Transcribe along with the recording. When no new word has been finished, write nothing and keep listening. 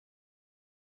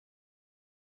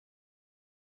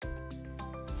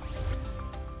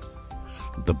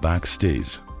The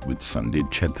Backstage with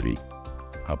Sandip Chhetri,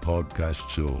 a podcast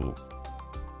show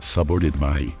supported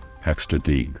by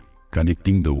Hextatic,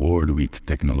 connecting the world with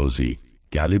technology.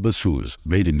 Caliber shoes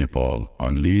made in Nepal.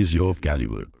 Unleash your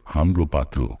caliber. Hamro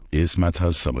patro यसमा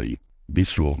छ सबै.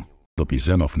 विश्व, the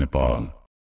vision of Nepal.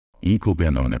 Eco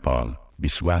ban of Nepal.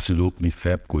 विश्वासी लोक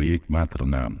फैबको एक मात्र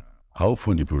नाम. How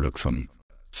funny production.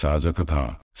 साझा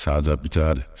कथा, साझा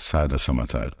विचार, साझा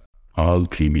समाचार. All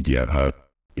 3 media hub.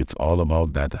 It's all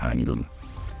about that angle.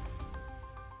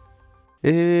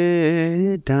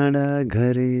 ए डाँडा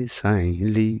घरे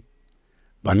साइली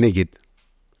भन्ने गीत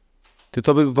त्यो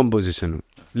तपाईको कम्पोजिसन हो.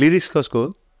 लिरिक्स कसको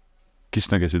हो?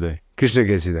 कृष्ण केसी दाई. कृष्ण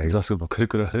केसी दाई जसको भर्खरै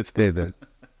कुरा गरेछ. त्यही त.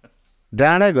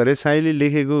 डाँडा घरे साइली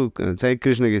लेखेको चाहिँ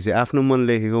कृष्ण केसी, आफ्नो मन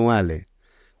लेखेको उहाँले,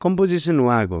 कम्पोजिसन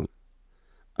उहाँको.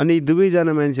 अनि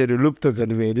दुवैजना मान्छेहरू लुप्त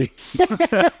छन् फेरि.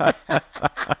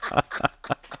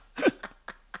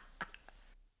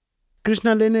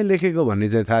 कृष्णले नै लेखेको भन्ने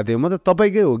चाहिँ थाहा थियो. म त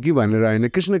तपाईँकै हो कि भनेर होइन.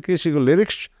 कृष्ण केसीको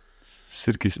लिरिक्स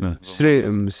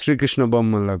श्रीकृष्ण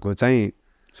बम्मल्लाको चाहिँ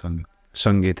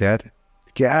सङ्गीत यार,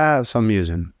 क्या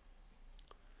संयोजन.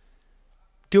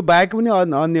 त्यो बाहेक पनि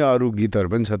अन्य अरू गीतहरू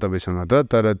पनि छ तपाईँसँग त.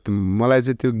 तर मलाई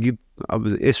चाहिँ त्यो गीत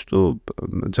अब यस्तो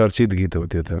चर्चित गीत हो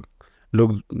त्यो त.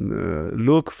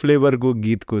 लोक फ्लेभरको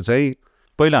गीतको चाहिँ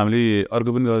पहिला हामीले अर्को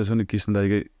पनि गरेछौँ नि कृष्ण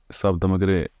दाईकै शब्दमा के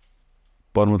अरे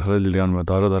परमथरले गाउनु भयो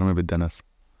धर धर्म विद्यानाश.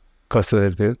 कस्तो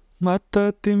थियो?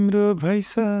 माता तिम्रो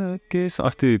भैसा के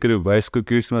अस्ति के अरे भोइसको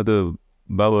किड्समा त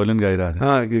बाबुहरूले पनि गाइरहेको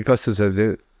थियो. कस्तो छ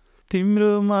त्यो?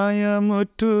 तिम्रो माया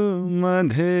मुटुमा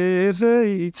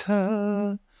धेरै छ,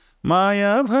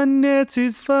 माया भन्ने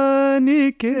चिज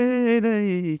पनि के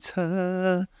रहेछ,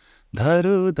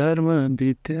 धरो धर्म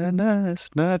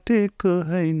विद्यानाश नाटेको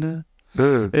होइन,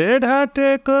 ए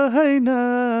ढाटेको होइन,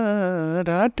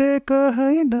 ढाटेको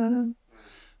होइन,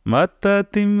 मत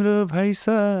तिम्रो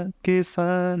भैसा के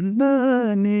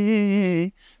सानी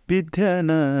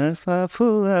विद्यानाश आफू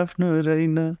आफ्नो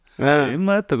रहेन.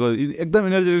 एकदम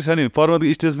एनर्जेटिक छ नि.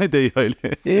 पर्वतको स्टेजमै त्यही अहिले.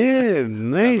 ए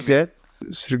नै सर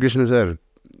श्रीकृष्ण सर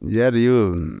यार, यो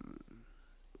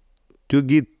त्यो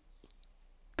गीत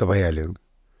त भइहाल्यो.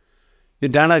 यो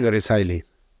डाँडा घरे साइली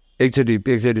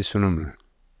एकचोटि सुनौँ न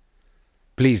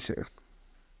प्लिज.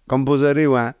 कम्पोजरै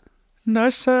उहाँ.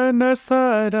 नसा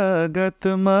नसा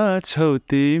रगतमा छौ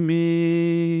तिमी,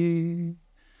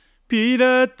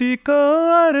 पिरतीको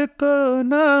अर्को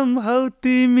नाम हौ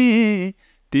तिमी,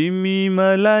 तिमी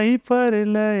मलाई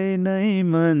परलाई नै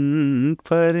मन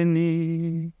पर्ने,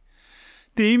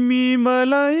 तिमी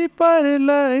मलाई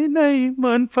परलाई नै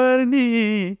मन पर्ने,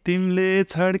 तिमीले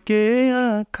छड्के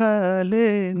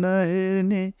आँखाले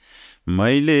नहेर्ने,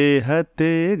 मैले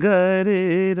हत्ते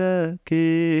गरेर के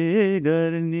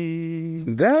गर्ने.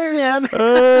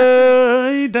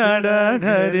 ओइ डाँडा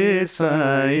घरे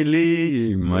साइली,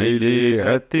 मैले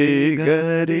हत्ते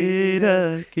गरेर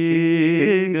के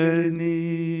गर्ने.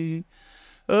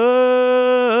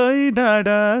 ओइ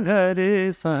डाँडा घरे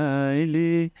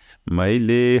साइली,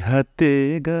 मैले हत्ते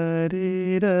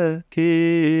गरेर के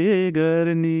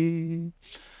गर्ने.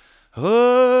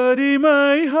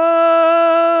 होरीमै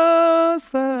हँसालै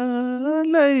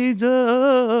जो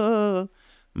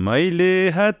मैले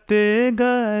हत्ते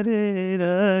गरेर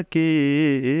के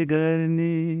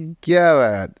गर्ने. क्या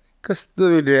बात, कस्तो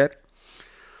मिठो यार.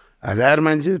 1000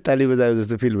 मान्छे ताली बजाएको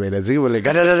जस्तो फिल भइरहेछ कि मैले.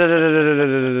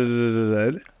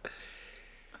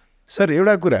 सर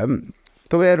एउटा कुरा,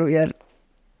 तपाईँहरू यार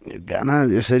गाना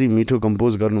यसरी मिठो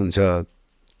कम्पोज गर्नुहुन्छ.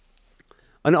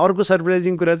 अनि अर्को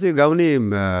सरप्राइजिङ कुरा चाहिँ गाउने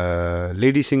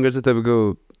लेडी सिङ्गर चाहिँ तपाईँको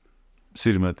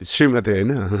श्रीमती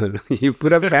होइन. यो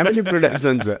पुरा फ्यामिली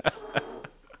प्रोडक्सन छ.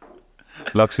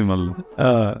 लक्ष्मी मल्ल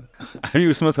हामी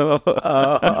उसमा छ.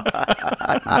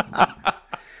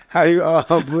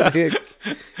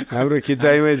 हाम्रो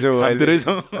खिचाइमै छौँ अहिले.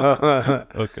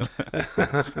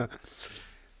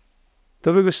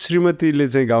 तपाईँको श्रीमतीले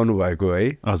चाहिँ गाउनु भएको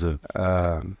है? हजुर.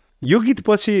 यो गीत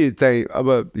पछि चाहिँ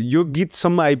अब यो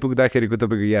गीतसम्म आइपुग्दाखेरिको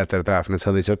तपाईँको यात्रा त आफ्नो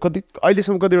छँदैछ.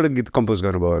 अहिलेसम्म कतिवटा गीत कम्पोज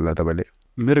गर्नुभयो होला तपाईँले?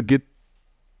 मेरो गीत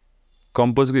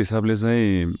कम्पोजको हिसाबले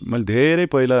चाहिँ मैले धेरै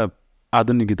पहिला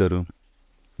आधुनिक गीतहरू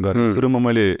गरेँ. सुरुमा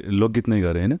मैले लोकगीत नै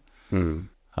गरेँ होइन.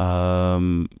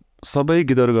 सबै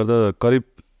गीतहरू गर्दा करिब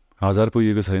 1000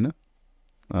 पुगेको छैन.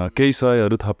 केही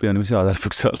 100हरू थपे भनेपछि 1000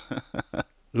 पुग्छ होला.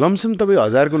 लमसम तपाईँ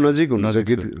 1000को नजिक हुनुहुन्छ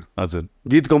गीत? हजुर.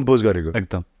 गीत कम्पोज गरेको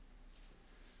एकदम.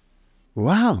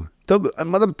 वाह.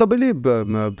 मतलब तपाईँले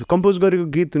कम्पोज गरेको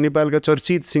गीत नेपालका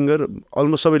चर्चित सिङ्गर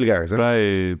अलमोस्ट सबैले गाएको छ.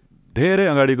 प्राय धेरै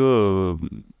अगाडिको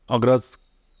अग्रज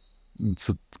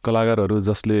कलाकारहरू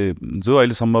जसले जो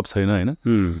अहिले सम्भव छैन होइन,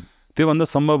 त्योभन्दा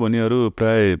सम्भव हुनेहरू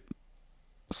प्राय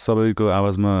सबैको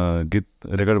आवाजमा गीत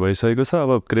रेकर्ड भइसकेको छ।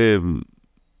 अब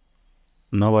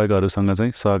नभएकोहरूसँग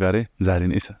चाहिँ सहकार्य जारी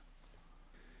नै छ।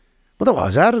 मतलब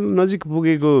 1000 नजिक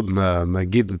पुगेको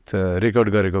गीत रेकर्ड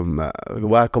गरेको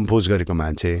वा कम्पोज गरेको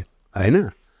मान्छे होइन,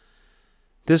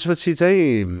 त्यसपछि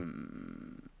चाहिँ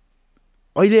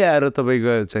अहिले आएर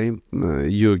तपाईँको चाहिँ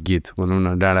यो गीत भनौँ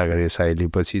न डाँडागढे साइली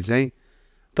पछि चाहिँ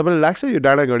तपाईँलाई लाग्छ यो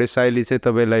डाँडागढे साइली चाहिँ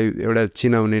तपाईँलाई एउटा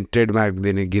चिनाउने ट्रेडमार्क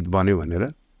दिने गीत बन्यो भनेर?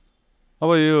 अब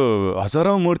यो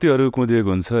हजारौँ मूर्तिहरू कुदिएको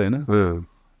हुन्छ होइन,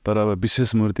 तर अब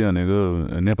विशेष मूर्ति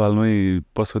भनेको नेपालमै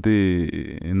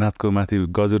पशुपतिनाथको माथि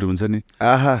गजुर हुन्छ नि,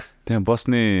 आहा, त्यहाँ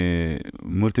बस्ने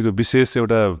मूर्तिको विशेष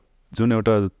जुन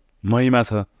एउटा महिमा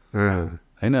छ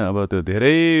होइन। अब त्यो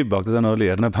धेरै भक्तजनहरूले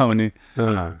हेर्न पाउने,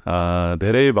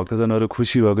 धेरै भक्तजनहरू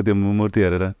खुसी भएको त्यो मूर्ति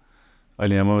हेरेर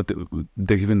अहिले यहाँ म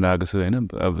देखि पनि रहेको छु होइन।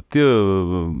 अब त्यो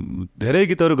धेरै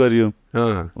गीतहरू गरियो,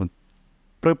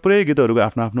 पुरै गीतहरूको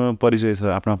आफ्नो आफ्नो परिचय छ,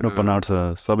 आफ्नो आफ्नो बनावट छ,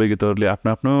 सबै गीतहरूले आफ्नो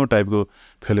आफ्नो टाइपको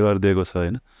फ्लेभर दिएको छ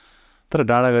होइन। तर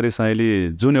डाँडागढे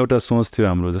साइली जुन एउटा सोच थियो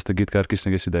हाम्रो, जस्तै गीतकार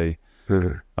कृष्णकेशी दाई,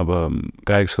 अब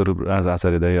गायक स्वरूप राज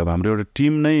आचार्य दाई, अब हाम्रो एउटा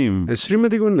टिम नै।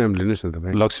 श्रीमतीको नाम लिनुहोस् न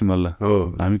तपाईँ। लक्ष्मी मल्ल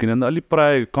हो। हामी किनभने अलिक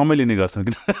प्राय कमै लिने गर्छौँ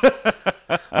किन।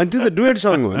 अनि त्यो त डुएट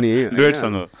सङ हो नि। डुएट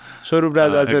सङ हो। स्वरूप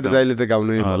राज आचार्य दाईले त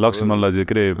गाउनु। लक्ष्मी मल्लजी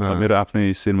के अरे मेरो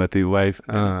आफ्नै श्रीमती वाइफ।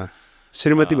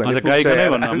 श्रीमती भने गायिका नै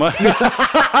भन्न म।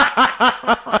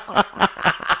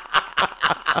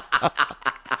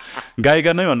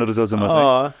 गायिका नै भन्नु रुचाउँछु म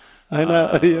होइन।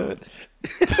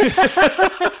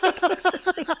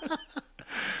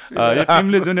 यो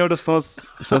टिमले जुन एउटा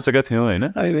सोचेका थियौँ होइन,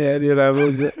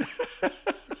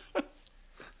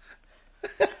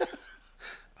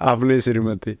 आफ्नै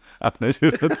श्रीमती।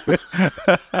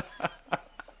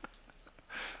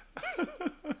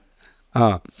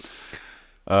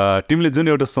 टिमले जुन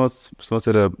एउटा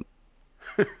सोचेर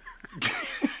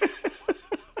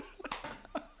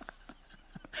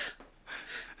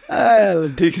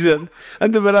ठिक छ।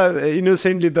 अनि त्यो बेला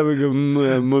इनोसेन्टली तपाईँको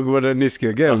मुखबाट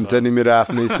निस्क्यो क्या, हुन्छ नि मेरो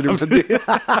आफ्नै श्रीमती।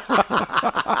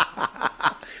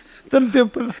 तर त्यो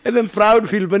एकदम प्राउड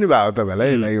फिल पनि भयो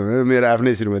तपाईँलाई, मेरो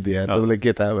आफ्नै श्रीमती यार, तपाईँलाई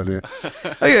के थाहा भने।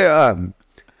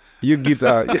 यो गीत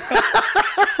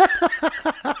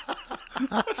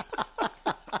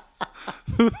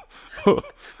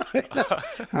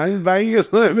हामी बाँकीको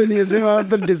समय पनि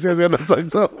यसैमा त डिस्कस गर्न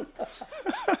सक्छौँ।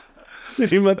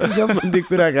 श्रीमती सम्बन्धी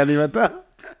कुराकानीमा त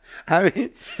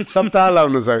हामी सप्ताह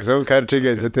लाउन सक्छौँ। खैर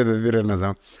ठिकै छ, त्यतातिर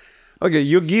नजाउँ। ओके,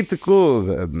 यो गीतको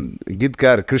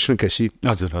गीतकार कृष्णकेशी,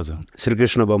 हजुर हजुर,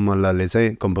 श्रीकृष्णबाम्मल्लाले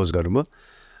चाहिँ कम्पोज गर्नुभयो,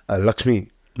 लक्ष्मी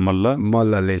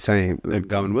मल्लले चाहिँ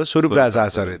गाउनुभयो, स्वरूप राज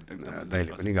आचार्य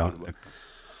दाइले पनि गाउनुभयो।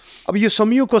 अब यो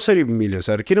संयोग कसरी मिल्यो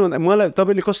सर? किन भन्दा मलाई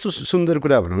तपाईँले कस्तो सुन्दर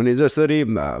कुरा भन्नु भने, जसरी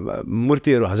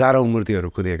मूर्तिहरू हजारौँ मूर्तिहरू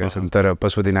कुदेका छन्, तर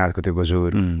पशुपतिनाथको त्यो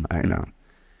गजुर होइन,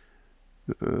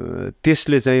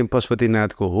 त्यसले चाहिँ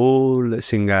पशुपतिनाथको होल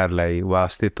सिङ्गारलाई वा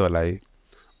अस्तित्वलाई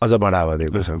अझ बढावा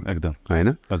दिएको छ एकदम होइन।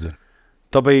 हजुर,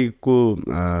 तपाईँको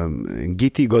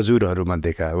गीती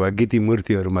गजुरहरूमध्येका वा गीती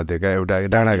मूर्तिहरूमध्येका एउटा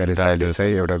डाँडागढे साइली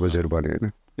चाहिँ एउटा गजुर बन्यो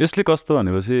होइन। यसले कस्तो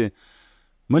भनेपछि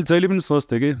मैले जहिले पनि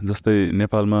सोच्थेँ कि जस्तै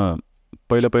नेपालमा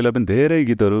पहिला पनि धेरै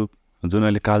गीतहरू जुन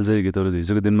अहिले कालजयी गीतहरू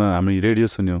हिजोको दिनमा हामी रेडियो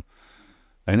सुन्यौँ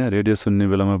होइन। रेडियो सुन्ने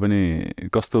बेलामा पनि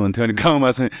कस्तो हुन्थ्यो भने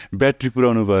गाउँमा चाहिँ ब्याट्री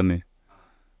पुऱ्याउनु पर्ने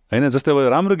होइन। जस्तै अब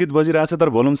राम्रो गीत बजिरहेको छ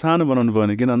तर भोल्युम सानो बनाउनु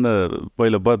पर्ने, किन अन्त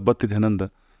पहिला बत्ती थिएन नि त।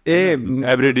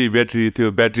 एभ्रिडे ब्याट्री,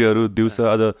 त्यो ब्याट्रीहरू दिउँसो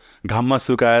अझ घाममा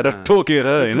सुकाएर ठोकेर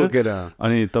होइन,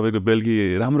 अनि तपाईँको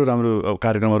बेलुकी राम्रो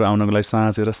कार्यक्रमहरू आउनको लागि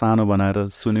साँचेर सानो बनाएर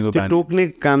सुनेको।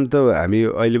 टोक्ने काम त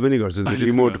हामी अहिले पनि गर्छौँ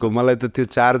रिमोटको। मलाई त त्यो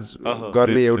चार्ज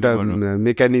गर्ने एउटा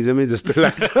मेकानिजमै जस्तो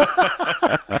लाग्छ।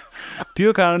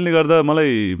 त्यो कारणले गर्दा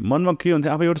मलाई मनमा के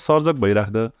हुन्थ्यो, आफै एउटा सर्जक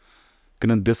भइराख्दा,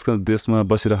 किनभने देशमा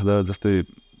बसिराख्दा जस्तै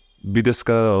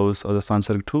विदेशका होस् अझ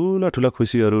सांसारिक ठुला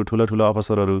खुसीहरू, ठुला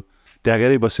अवसरहरू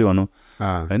त्यागेरै बस्यो भनौँ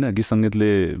होइन। गीत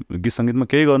सङ्गीतमा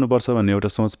केही गर्नुपर्छ भन्ने एउटा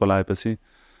सोच पलाएपछि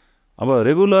अब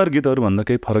रेगुलर गीतहरूभन्दा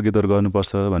केही फरक गीतहरू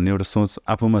गर्नुपर्छ भन्ने एउटा सोच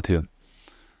आफूमा थियो।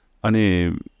 अनि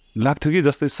लाग्थ्यो कि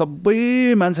जस्तै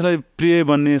सबै मान्छेलाई प्रिय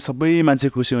बन्ने, सबै मान्छे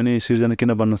खुसी हुने सिर्जना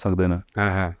किन बन्न सक्दैन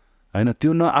होइन।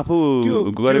 त्यो आफू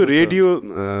गरेको रेडियो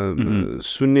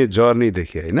सुन्ने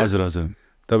जर्नीदेखि होइन। हजुर हजुर,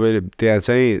 तपाईँले त्यहाँ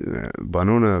चाहिँ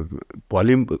भनौँ न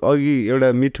भोल्युम, अघि एउटा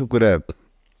मिठो कुरा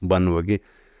भन्नुभयो कि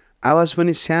आवाज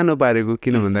पनि सानो पारेको,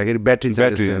 किन भन्दाखेरि ब्याट्री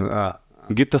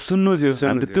गीत त सुन्नु थियो,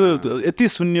 त्यो यति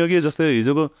सुन्यो कि जस्तै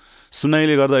हिजोको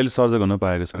सुनाइले गर्दा अहिले सर्जक हुन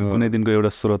पाएको छ। कुनै दिनको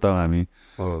एउटा श्रोता हो हामी,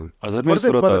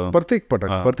 प्रत्येक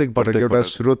पटक एउटा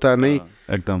श्रोता नै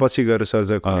एकदम पछि गएर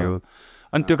सर्जक हुने हो।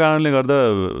 अनि त्यो कारणले गर्दा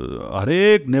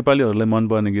हरेक नेपालीहरूलाई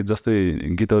मनपर्ने गीत जस्तै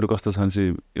गीतहरू कस्तो छन्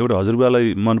चाहिँ एउटा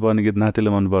हजुरबालाई मनपर्ने गीत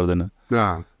नातिलाई मन पर्दैन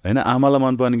होइन, आमालाई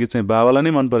मनपर्ने गीत चाहिँ बाबालाई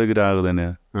नै मन परेको गीत आएको हुँदैन।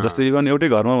 जस्तै इभन एउटै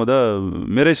घरमा हुँदा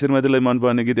मेरै श्रीमतीलाई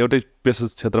मनपर्ने गीत एउटै पेसा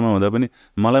क्षेत्रमा हुँदा पनि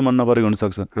मलाई मन नपरेको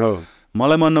हुनसक्छ,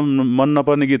 मलाई मन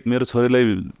नपर्ने गीत मेरो छोरीलाई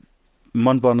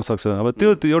मन पर्न सक्छ। अब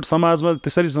त्यो एउटा समाजमा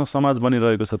त्यसरी समाज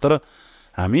बनिरहेको छ। तर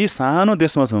हामी सानो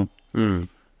देशमा छौँ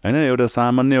होइन, एउटा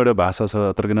सामान्य एउटा भाषा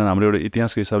छ, तर किन हाम्रो एउटा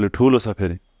इतिहासको हिसाबले ठुलो छ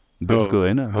फेरि देशको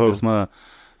होइन, त्यसमा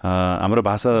हाम्रो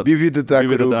भाषा विविधता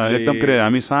एकदम के अरे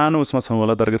हामी सानो उसमा छौँ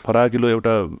होला, तर फराकिलो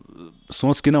एउटा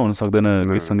सोच किन हुन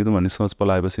सक्दैन गीत सङ्गीतमा भन्ने सोच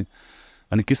पलाएपछि।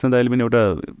 अनि कृष्ण दाइले पनि एउटा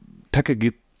ठ्याक्कै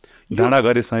गीत डाँडा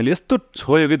गरे साइले यस्तो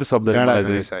छोयो कि त्यो शब्द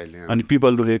अनि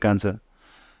पिपल रुखे कान्छ।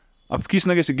 अब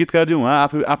कृष्ण केसी गीतकारजी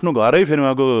उहाँ आफ्नो घरै फेरि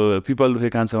उहाँको पिपल रुखे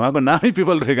कान्छ, उहाँको नामै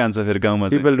पिपल रुखे कान्छ फेरि गाउँमा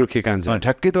पिपल रुखे कान्छ।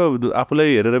 ठ्याक्कै त आफूलाई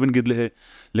हेरेर पनि गीत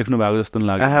लेख्नु भएको जस्तो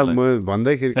लाग्यो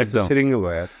भन्दाखेरि सिरिङ्ग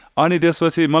भयो। अनि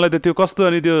त्यसपछि मलाई त त्यो कस्तो,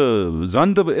 अनि त्यो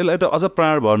झन् त यसलाई त अझ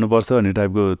प्राण भर्नुपर्छ भन्ने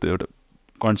टाइपको त्यो एउटा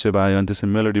कन्सेप्ट आयो। अनि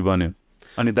त्यसपछि मेलोडी बन्यो।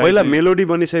 अनि पहिला मेलोडी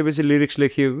बनिसकेपछि लिरिक्स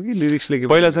लेखिएको कि लिरिक्स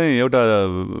लेखेको? पहिला चाहिँ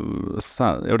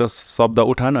एउटा शब्द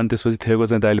उठान अनि त्यसपछि थिएको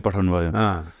चाहिँ दाइले पठाउनु भयो।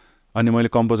 अनि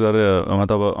मैले कम्पोज गरेर उहाँ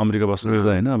त अब अमेरिका बस्नुहुन्छ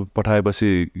होइन, अब पठाएपछि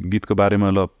गीतको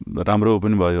बारेमा ल राम्रो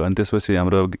पनि भयो। अनि त्यसपछि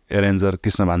हाम्रो एरेन्जर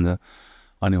कृष्ण भान्जा,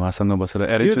 अनि उहाँसँग बसेर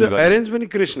एरेन्ज पनि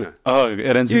कृष्ण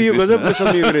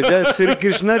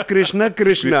श्रीकृष्ण कृष्ण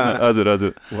कृष्ण हजुर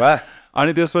हजुर वाह।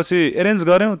 अनि त्यसपछि एरेन्ज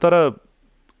गऱ्यौँ, तर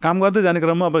काम गर्दै जाने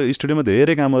क्रममा अब स्टुडियोमा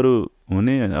धेरै कामहरू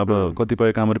हुने, अब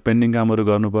कतिपय कामहरू पेन्डिङ कामहरू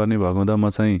गर्नुपर्ने भएको हुँदा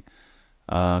म चाहिँ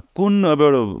कुन अब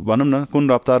एउटा भनौँ न कुन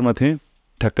रफ्तारमा थिएँ,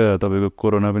 ठ्याक्क तपाईँको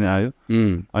कोरोना पनि आयो।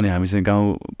 अनि हामी चाहिँ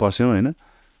गाउँ पस्यौँ होइन।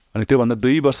 अनि त्योभन्दा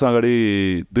 2-3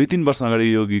 वर्ष अगाडि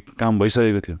यो काम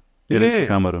भइसकेको थियो एरेन्जको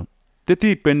कामहरू, त्यति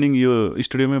पेन्डिङ यो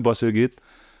स्टुडियोमै बस्यो गीत।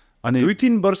 अनि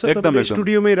 2-3 वर्ष एकदम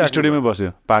स्टुडियोमै बस्यो,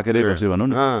 पाकेरै बस्यो भनौँ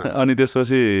न। अनि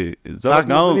त्यसपछि जब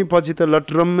गाउँ पछि त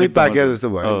लटरम्मै पाके जस्तो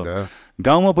भयो।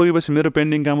 गाउँमा पुगेपछि मेरो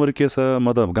पेन्डिङ कामहरू के छ, म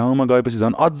त गाउँमा गएपछि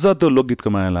झन् अझ त्यो लोकगीतको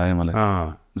माया लाग्यो मलाई।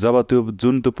 जब त्यो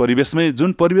जुन परिवेश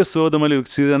हो त मैले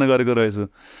सिर्जना गरेको रहेछु।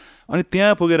 अनि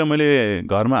त्यहाँ पुगेर मैले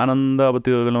घरमा आनन्द, अब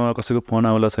त्यो बेलामा कसैको फोन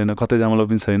आउला छैन, कतै जामला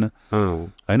पनि छैन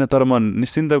होइन, तर म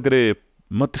निश्चिन्त के अरे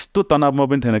म त्यस्तो तनावमा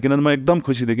पनि थिएन, किनभने म एकदम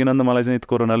खुसी थिएँ। किनभने मलाई चाहिँ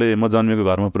कोरोनाले म जन्मेको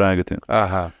घरमा पुऱ्याएको थियो।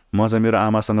 म चाहिँ मेरो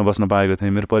आमासँग बस्न पाएको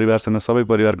थिएँ, मेरो परिवारसँग, सबै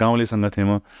परिवार गाउँलेसँग थिएँ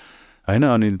म होइन।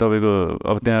 अनि तपाईँको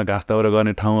अब त्यहाँ घाँस दाउरा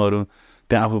गर्ने ठाउँहरू,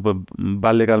 त्यहाँ आफू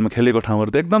बाल्यकालमा खेलेको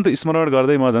ठाउँहरू त एकदम त स्मरण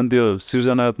गर्दै म झन् त्यो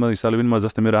सृजनात्मक हिसाबले पनि म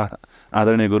जस्तै मेरो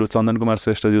आदरणीय गुरु चन्दन कुमार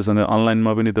श्रेष्ठज्यूसँग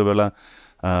अनलाइनमा पनि त्यो बेला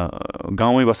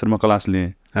गाउँमै बसेर म क्लास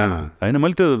लिएँ होइन।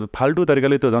 मैले त्यो फाल्टु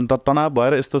तरिकाले त्यो झन् तनाव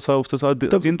भएर यस्तो छ उस्तो छ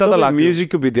चिन्ता त लाग्यो।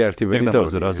 म्युजिकको विद्यार्थी पनि त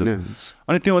हजुर हजुर।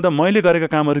 अनि त्यो हुँदा मैले गरेका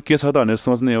कामहरू के छ त भनेर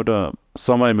सोच्ने एउटा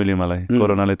समय मिल्यो मलाई,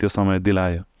 कोरोनाले त्यो समय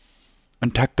दिलायो।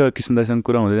 अनि ठ्याक्क कृष्ण दाइसँग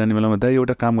कुरा हुँदै जाने बेलामा दाइ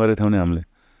एउटा काम गरेको थियौँ नि हामीले,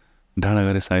 डाँडा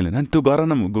गरे साइलेन्ट, अनि त्यो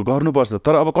गर्नुपर्छ,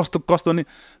 तर अब कस्तो नि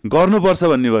गर्नुपर्छ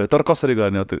भन्ने भयो, तर कसरी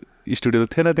गर्ने, त्यो स्टुडियो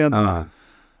त थिएन त्यहाँ।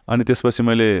 अनि त्यसपछि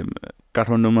मैले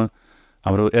काठमाडौँमा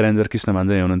हाम्रो एरेन्जर कृष्ण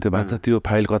भान्जा हुनुहुन्थ्यो, भान्जा त्यो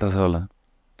फाइल कता छ होला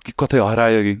कि कतै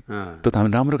हरायो कि, त्यो त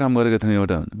हामीले राम्रो काम गरेको थियौँ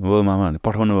एउटा, हो मामा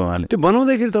पठाउनु भयो उहाँले। त्यो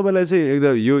बनाउँदाखेरि तपाईँलाई चाहिँ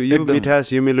एकदम यो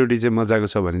मिठास यो मेलोडी चाहिँ मजाको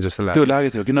छ भन्ने जस्तो लाग्यो? त्यो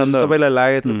लागेको थियो, किनभने तपाईँलाई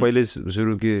लागेको थियो पहिले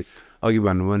सुरु कि अघि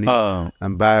भन्नुभयो नि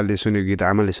बाले सुनेको गीत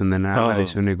आमाले सुन्दैन, आमाले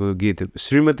सुनेको गीत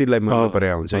श्रीमतीलाई मन परे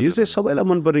हुन्छ, यो चाहिँ सबैलाई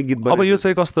मन पर्ने गीत। अब यो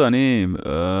चाहिँ कस्तो भने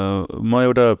म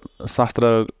एउटा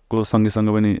शास्त्रको सँगैसँग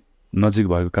पनि नजिक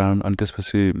भएको कारण, अनि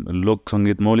त्यसपछि लोक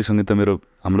सङ्गीत मौलिक सङ्गीत त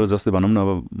हाम्रो जस्तै भनौँ न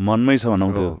अब मनमै छ भनौँ,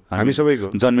 त्यो हामी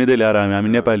सबैको जन्मिँदै ल्याएर हामी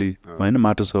नेपाली होइन,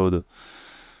 माटो सौदो।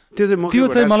 त्यो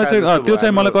चाहिँ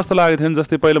मलाई कस्तो लागेको थियो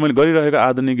जस्तै पहिला मैले गरिरहेको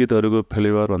आधुनिक गीतहरूको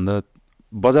फ्लेभर भन्दा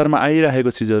बजारमा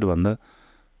आइरहेको चिजहरू भन्दा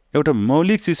एउटा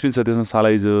मौलिक चिज पनि छ त्यसमा,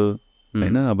 सालाइजो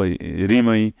होइन, अब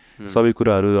रिमै सबै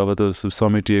कुराहरू अब त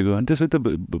समेटिएको। अनि त्यसपछि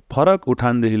त फरक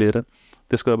उठानदेखि लिएर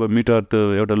त्यसको अब मिटर त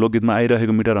एउटा लोकगीतमा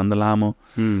आइरहेको मिटरभन्दा लामो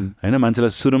होइन,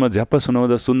 मान्छेलाई सुरुमा झ्याप्प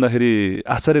सुन्दाखेरि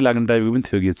आश्चर्य लाग्ने टाइपको पनि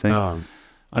थियो गीत चाहिँ।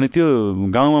 अनि त्यो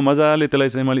गाउँमा मजाले त्यसलाई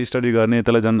चाहिँ मैले स्टडी गर्ने,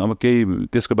 त्यसलाई झन् अब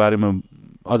केही त्यसको बारेमा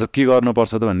अझ के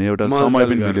गर्नुपर्छ त भन्ने एउटा समय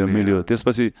पनि मिल्यो।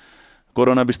 त्यसपछि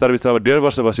कोरोना बिस्तारै अब 1.5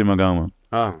 वर्ष बसेँ म गाउँमा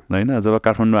होइन। जब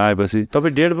काठमाडौँ आएपछि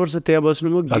तपाईँ 1.5 वर्ष त्यहाँ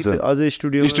बस्नुभयो, अझै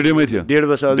स्टुडियोमै थियो।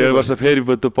 1.5 वर्ष फेरि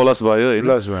त्यो प्लस भयो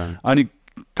होइन। अनि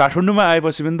काठमाडौँमा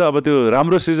आएपछि पनि त अब त्यो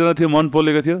राम्रो सृजना थियो, मन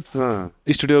पोलेको थियो,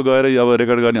 स्टुडियो गएर अब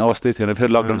रेकर्ड गर्ने अवस्थै थिएन, फेरि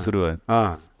लकडाउन सुरु भयो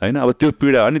होइन। अब त्यो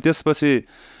पीडा, अनि त्यसपछि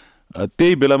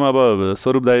त्यही बेलामा अब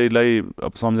स्वरूप दाईलाई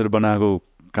अब सम्झेर बनाएको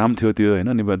काम थियो त्यो होइन।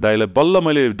 अनि दाईलाई बल्ल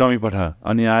मैले डमी पठा,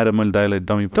 अनि आएर मैले दाईलाई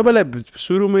डमी। तपाईँलाई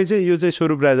सुरुमै चाहिँ यो चाहिँ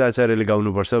स्वरूप राज आचार्यले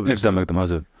गाउनुपर्छ एकदम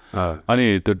हजुर, अनि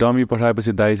त्यो डमी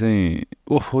पठाएपछि दाइ चाहिँ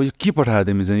ओहो यो के पठायो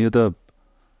तिमी चाहिँ यो त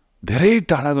धेरै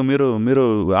टाढाको मेरो मेरो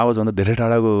आवाजभन्दा धेरै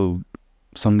टाढाको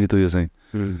सङ्गीत हो यो चाहिँ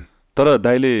तर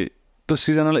दाइले त्यो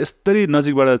सृजनालाई यस्तरी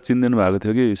नजिकबाट चिनिदिनु भएको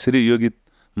थियो कि श्री यो गीत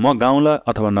म गाउँला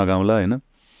अथवा नगाउँला होइन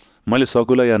मैले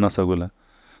सकुला या नसकुला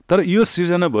तर यो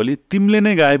सृजना भोलि तिमीले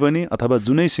नै गाए पनि अथवा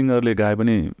जुनै सिङ्गरले गाए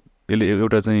पनि यसले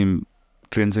एउटा चाहिँ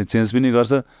ट्रेन्ड चाहिँ चेन्ज पनि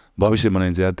गर्छ भविष्य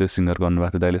बनाइन्छ यार त्यो सिङ्गर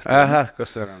गर्नुभएको थियो दाइले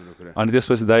कस्तो राम्रो कुरा अनि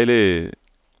त्यसपछि दाइले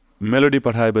मेलोडी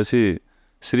पठाएपछि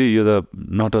श्री यो त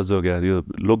नटजोग यार यो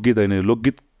लोकगीत होइन यो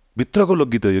लोकगीत भित्रको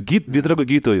लोकगीत हो यो गीतभित्रको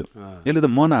गीत हो यो यसले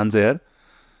त मन हान्छ यार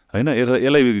होइन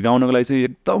यसलाई गाउनको लागि चाहिँ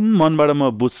एकदम मनबाट म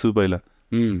बुझ्छु पहिला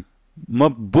म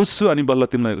बुझ्छु अनि बल्ल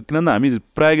तिमीलाई किनभने हामी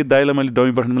प्रायः गीत दाइलाई मैले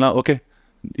डमी पठाउनु बेला ओके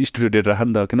स्टुडियो डेट राख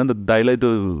नि त किनभने दाइलाई त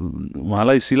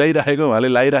उहाँलाई सिलाइराखेको उहाँले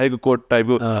लगाइराखेको कोट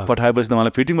टाइपको पठाएपछि त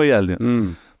उहाँलाई फिटिङ भइहाल्थ्यो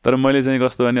तर मैले चाहिँ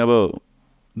कस्तो भने अब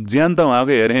ज्यान त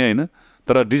उहाँको हेरेँ होइन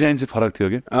तर डिजाइन चाहिँ फरक थियो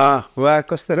कि वाह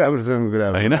कस्तो राम्रोसँग कुरा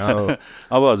होइन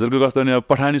अब हजुरको कस्तो भने अब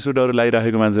पठानी सुटहरू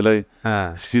लगाइराखेको मान्छेलाई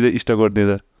सिधै स्टकोट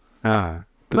दिँदा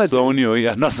सुहाउने हो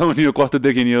या नसुहाउने हो कस्तो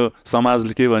देखिने हो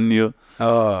समाजले के भन्ने हो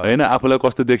होइन आफूलाई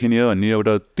कस्तो देखिने हो भन्ने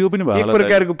एउटा त्यो पनि भयो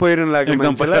प्रकारको पहिरन लाग्यो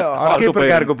अर्कै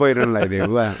प्रकारको पहिरन लगाइदियो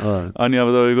अनि अब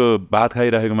तपाईँको भात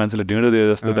खाइराखेको मान्छेले ढिँडो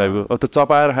दियो जस्तो टाइपको अब त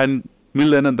चपाएर खानु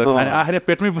मिल्दैन नि त आखिर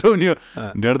पेटमै पुऱ्याउने हो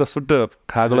ढिँडो त सुट्ट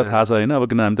खाएकोलाई थाहा छ होइन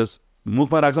अब किन हामी त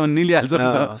मुखमा राख्छौँ अनि निलिहाल्छ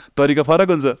तरिका फरक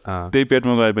हुन्छ त्यही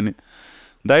पेटमा गए पनि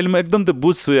दाइले म एकदम त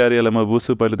बुझ्छु यार यसलाई म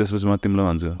बुझ्छु पहिला त्यसपछि म तिमीलाई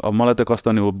भन्छु अब मलाई त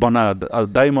कस्तो नि हो बना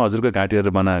दाइ म हजुरको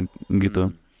घाँटीहरू बना गीत हो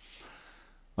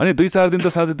अनि 2-4 दिन त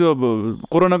साँच्चै त्यो अब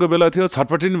कोरोनाको बेला थियो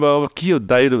छटपटी नि भयो अब के हो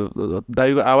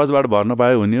दाइको आवाजबाट भर्न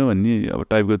पायो हुने हो भन्ने अब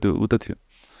टाइपको त्यो उ त थियो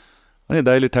अनि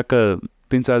दाइले ठ्याक्क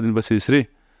 3-4 दिनपछि श्री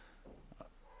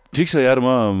ठिक छ यार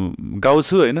म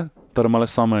गाउँछु होइन तर मलाई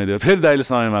समय दियो फेरि दाइले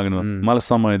समय माग्नु मलाई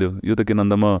समय दियो यो त किन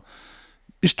भन्दा म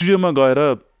स्टुडियोमा गएर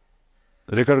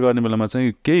रेकर्ड गर्ने बेलामा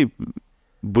चाहिँ केही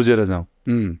बुझेर जाउँ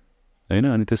होइन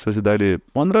अनि त्यसपछि दाइले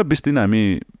 15-20 दिन हामी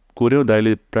कोर्यौँ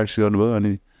दाइले प्र्याक्टिस गर्नुभयो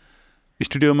अनि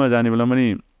स्टुडियोमा जाने बेला पनि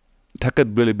ठ्याक्क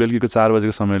बेलुकीको 4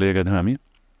 बजेको समय लिएका थियौँ हामी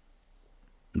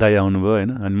दाइ आउनुभयो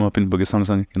होइन अनि म पनि पुगेँ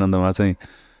सँगसँगै किन भन्दा उहाँ चाहिँ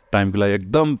टाइमको लागि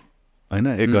एकदम होइन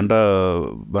 1 घन्टा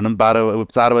भनौँ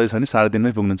 4 बजी छ नि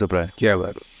 3:30मै पुग्नुहुन्छ प्रायः क्या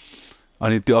भयो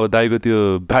अनि त्यो अब दाइको त्यो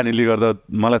बानीले गर्दा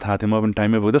मलाई थाहा थियो म पनि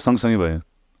टाइममै पुग्दा सँगसँगै भयो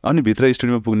अनि भित्र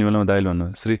स्टुडियोमा पुग्ने बेलामा दाइले भन्नु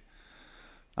श्री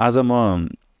आज म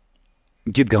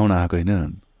गीत गाउन आएको होइन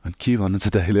अनि के भन्नु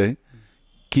छ दाइले है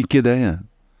के दाइ यहाँ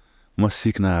म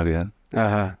सिक्न आएको यार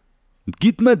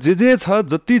गीतमा जे छ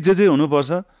जति जे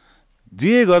हुनुपर्छ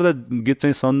जे गर्दा गीत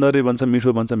चाहिँ सौन्दर्य बन्छ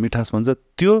मिठो बन्छ मिठास बन्छ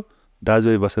त्यो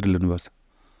दाजुभाइ बसेर लिनुपर्छ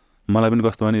मलाई पनि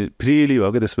कस्तो भने फ्रिली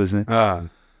भयो क्या त्यसपछि चाहिँ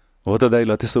हो त दाइ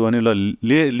ल त्यसो भने ल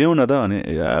ल्याउँ न त अनि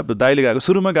दाइले गाएको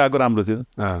सुरुमा गाएको राम्रो थियो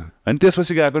अनि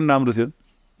त्यसपछि गाएको पनि राम्रो थियो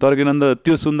तर किन भन्दा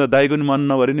त्यो सुन्दा दाइको पनि मन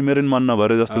नभऱ्यो नि मेरो पनि मन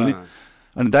नभऱ्यो जस्तो नि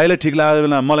अनि दाइलाई ठिक लागेको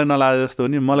बेला मलाई नलागे जस्तो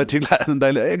नि मलाई ठिक लाग्यो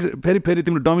दाइले फेरि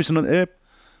तिम्रो डमी सुन्नु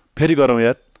फेरि गरौँ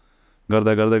यार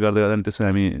गर्दा अनि त्यसमा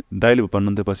हामी दाइले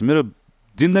भन्नुहुन्थ्यो पछि मेरो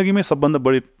जिन्दगीमै सबभन्दा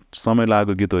बढी समय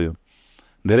लागेको गीत हो यो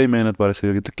धेरै मेहनत परेछ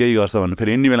यो गीत केही गर्छ भन्नु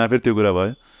फेरि हिँड्ने बेला फेरि त्यो कुरा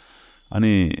भयो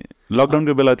अनि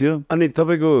लकडाउनको बेला थियो अनि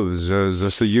तपाईँको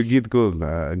जस्तो यो गीतको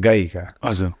गायिका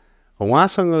हजुर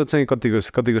उहाँसँग चाहिँ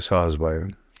कतिको सहज भयो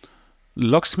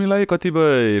लक्ष्मीलाई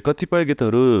कतिपय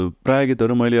गीतहरू प्रायः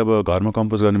गीतहरू मैले अब घरमा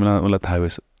कम्पोज गर्ने बेला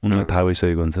उनीहरूलाई थाहा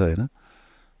भइसकेको हुन्छ होइन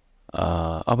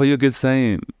अब यो गीत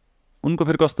चाहिँ उनको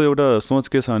फेरि कस्तो एउटा सोच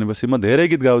के छ भनेपछि म धेरै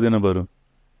गीत गाउँदिनँ बरु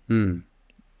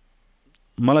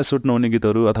मलाई सुट नहुने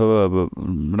गीतहरू अथवा अब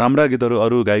राम्रा गीतहरू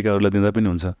अरू गायिकाहरूलाई दिँदा पनि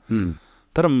हुन्छ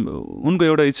तर उनको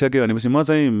एउटा इच्छा के भनेपछि म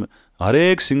चाहिँ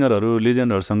हरेक सिङ्गरहरू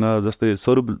लिजेन्डहरूसँग जस्तै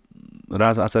स्वरूप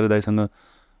राज आचार्य दाइसँग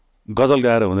गजल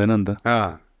गाएर हुँदैन नि त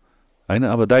होइन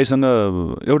अब दाइसँग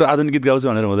एउटा आधुनिक गीत गाउँछु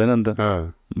भनेर हुँदैन नि त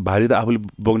भारी त आफूले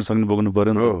बोक्नु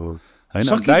पऱ्यो नि त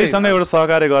होइन दाइसँग एउटा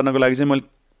सहकार्य गर्नको लागि चाहिँ मैले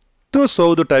त्यो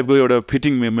सौदो टाइपको एउटा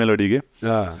फिटिङ मेलोडी के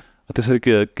त्यसरी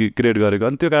क्रिएट गरेको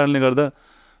अनि त्यो कारणले गर्दा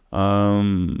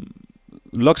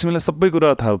लक्ष्मीलाई सबै कुरा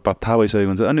थाहा भइसकेको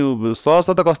हुन्छ अनि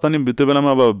सहजता त कस्तो नि त्यो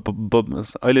बेलामा अब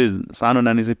अहिले सानो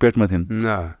नानी चाहिँ पेटमा थिइन्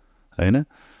होइन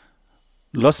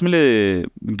लक्ष्मीले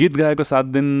गीत गाएको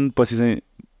 7 दिनपछि चाहिँ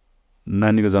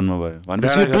नानीको जन्म भयो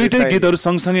भनेपछि दुईटै गीतहरू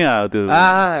सँगसँगै आयो त्यो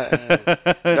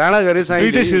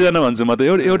दुईटै सिर्जना भन्छु म त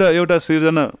एउटा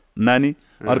सिर्जना नानी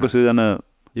अर्को सिर्जना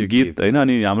गीत होइन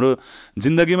अनि हाम्रो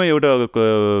जिन्दगीमा एउटा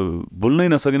भुल्नै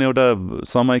नसकिने एउटा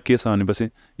समय के छ भनेपछि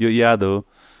यो याद हो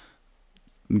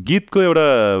गीतको एउटा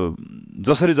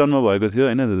जसरी जन्म भएको थियो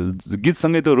होइन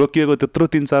गीतसँगै त्यो रोकिएको त्यत्रो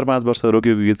 3-4-5 वर्ष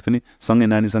रोकिएको गीत पनि सँगै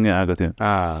नानीसँगै आएको थियो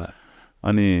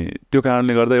अनि त्यो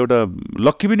कारणले गर्दा एउटा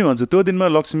लक्की पनि भन्छु त्यो दिनमा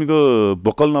लक्ष्मीको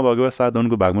भोकल नभएको भए सायद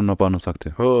उनको भागमा नपर्न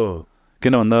सक्थ्यो हो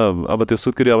किन भन्दा अब त्यो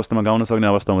सुत्केरी अवस्थामा गाउन सक्ने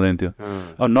अवस्था हुँदैन थियो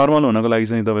अब नर्मल हुनको लागि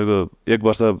चाहिँ तपाईँको 1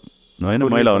 वर्ष होइन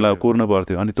महिलाहरूलाई कुर्नु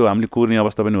पर्थ्यो अनि त्यो हामीले कुर्ने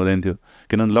अवस्था पनि हुँदैन थियो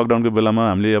किनभने लकडाउनको बेलामा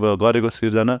हामीले अब गरेको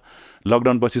सिर्जना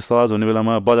लकडाउन पछि सहज हुने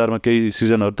बेलामा बजारमा केही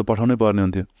सिर्जनाहरू त पठाउनै पर्ने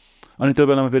हुन्थ्यो अनि त्यो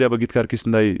बेलामा फेरि अब गीतकार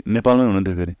कृष्ण दाई नेपालमै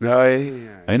हुनुहुन्थ्यो फेरि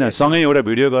होइन सँगै एउटा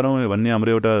भिडियो गरौँ भन्ने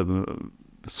हाम्रो एउटा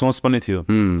सोच पनि थियो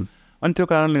अनि त्यो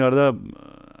कारणले गर्दा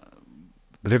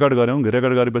रेकर्ड गऱ्यौँ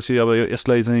रेकर्ड गरेपछि अब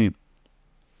यसलाई चाहिँ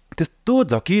त्यस्तो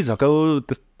झकिझकाउ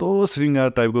त्यस्तो श्रृङ्गार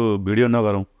टाइपको भिडियो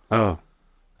नगरौँ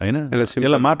होइन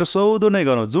यसलाई माटो सौदो नै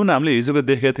गरौँ जुन हामीले हिजोको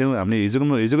देखेका थियौँ हामीले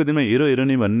हिजोको दिनमा हिरो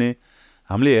हिरोइनी भन्ने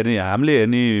हामीले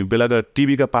हेर्ने बेलाका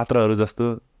टिभीका पात्रहरू जस्तो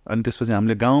अनि त्यसपछि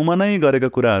हामीले गाउँमा नै गरेका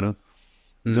कुराहरू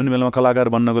जुन बेलामा कलाकार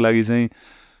बन्नको लागि चाहिँ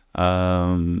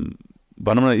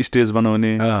भनौँ न स्टेज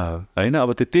बनाउने होइन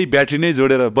अब त्यही ब्याट्री नै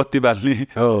जोडेर बत्ती बाल्ने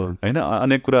होइन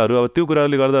अनेक कुराहरू अब त्यो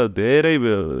कुराहरूले गर्दा धेरै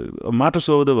माटो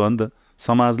सौदो भयो नि त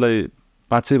समाजलाई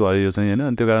पाँचै भयो यो चाहिँ होइन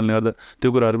अनि त्यो कारणले गर्दा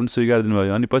त्यो कुराहरू पनि स्वीकार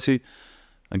दिनुभयो अनि पछि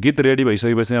गीत रेडी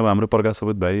भइसकेपछि अब हाम्रो प्रकाश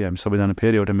सपुत भाइ हामी सबैजना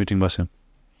फेरि एउटा मिटिङ बस्यौँ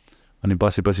अनि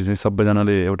बसेपछि चाहिँ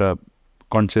सबैजनाले एउटा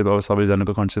कन्सेप्ट अब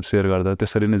सबैजनाको कन्सेप्ट सेयर गर्दा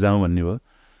त्यसरी नै जाउँ भन्ने भयो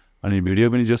अनि भिडियो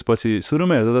पनि जसपछि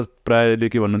सुरुमा हेर्दा त प्रायःले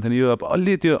के भन्नुहुन्थ्यो नि यो अब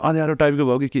अलि त्यो अँध्यारो टाइपको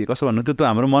भयो कि के कसो भन्नुहुन्थ्यो त्यो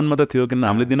हाम्रो मनमा त थियो किन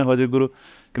हामीले दिन खोजेको कुरो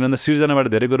किनभने सिर्जनाबाट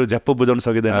धेरै कुरो झ्याप्पो बुझाउन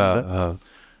सकिँदैन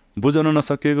बुझाउन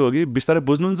नसकेको हो कि बिस्तारै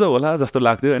बुझ्नुहुन्छ होला जस्तो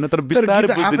लाग्थ्यो होइन तर बिस्तारै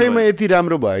आफैमा यति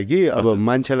राम्रो भयो कि अब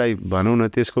मान्छेलाई भनौँ न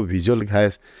त्यसको भिजुअल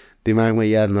खास दिमागमा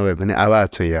याद नभए पनि आवाज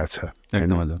चाहिँ याद छ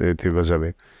एकदम त्यो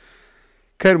गजबे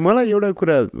खैर मलाई एउटा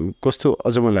कुरा कस्तो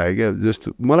अचम्म लाग्यो क्या जस्तो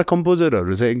मलाई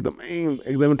कम्पोजरहरू चाहिँ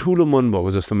एकदमै ठुलो मन भएको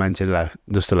जस्तो मान्छे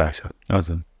जस्तो लाग्छ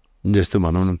हजुर जस्तो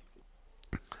भनौँ न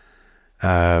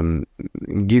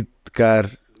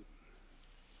गीतकारले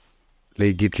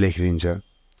गीत लेखिदिन्छ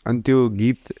अनि त्यो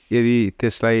गीत यदि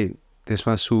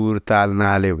त्यसमा सुर ताल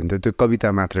नहाल्यो भने त त्यो कविता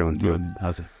मात्रै हुन्थ्यो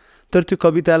हजुर तर त्यो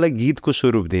कवितालाई गीतको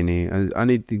स्वरूप दिने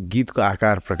अनि गीतको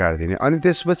आकार प्रकार दिने अनि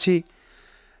त्यसपछि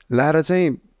लाएर चाहिँ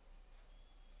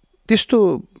त्यस्तो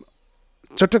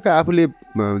चटक्क आफूले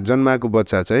जन्माएको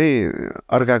बच्चा चाहिँ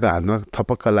अर्काको हातमा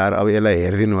थपक्क लाएर अब यसलाई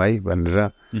हेरिदिनु है भनेर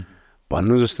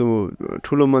भन्नु जस्तो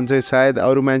ठुलो मन चाहिँ सायद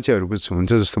अरू मान्छेहरूको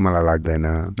हुन्छ जस्तो मलाई लाग्दैन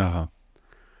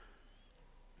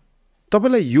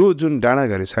तपाईँलाई यो जुन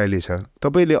डाँडाघरे शैली छ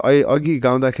तपाईँले अघि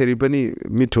गाउँदाखेरि पनि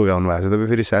मिठो गाउनु भएको छ तपाईँ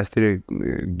फेरि शास्त्रीय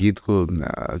गीतको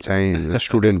चाहिँ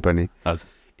स्टुडेन्ट पनि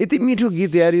यति मिठो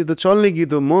गीत यार यो त चल्ने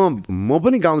गीत हो म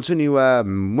पनि गाउँछु नि वा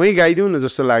मै गाइदिउँ न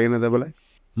जस्तो लागेन तपाईँलाई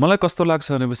मलाई कस्तो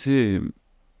लाग्छ भनेपछि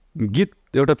गीत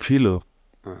एउटा फिल हो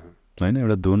होइन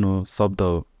एउटा धुन हो शब्द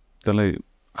हो त्यसलाई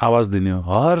आवाज दिने हो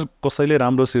हर कसैले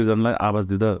राम्रो सिर्जनालाई आवाज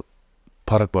दिँदा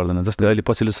फरक पर्दैन जस्तै अहिले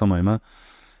पछिल्लो समयमा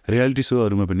रियालिटी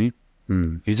सोहरूमा पनि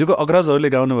हिजोको अग्रजहरूले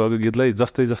गाउनु भएको गीतलाई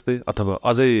जस्तै अथवा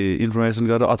अझै इन्फर्मेसन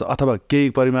गरेर अथवा केही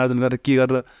परिमार्जन गरेर के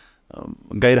गरेर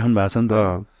गाइराख्नु भएको छ नि त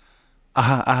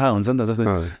आहा आहा हुन्छ नि त जस्तै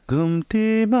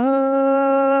घुम्तीमा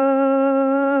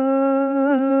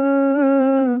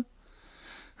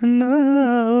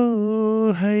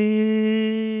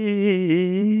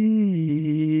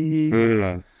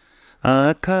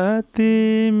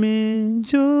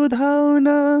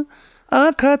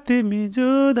आँखा तिमी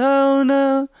जुधाउन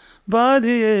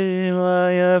बाँधिए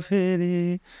माया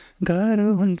फेरि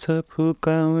गाह्रो हुन्छ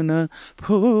फुकाउन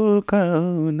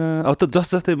अब त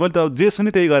जस्तै मैले त अब जे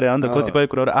सुने त्यही गरेँ अन्त कतिपय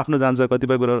कुराहरू आफ्नो जान्छ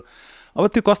कतिपय कुराहरू अब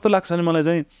त्यो कस्तो लाग्छ भने मलाई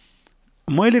चाहिँ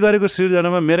मैले गरेको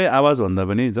सिर्जनामा मेरै आवाज भन्दा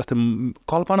पनि जस्तै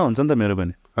कल्पना हुन्छ नि त मेरो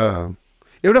पनि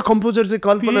एउटा कम्पोजर चाहिँ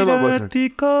कल्पनामा बस्छ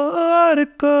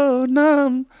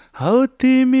नाम हौ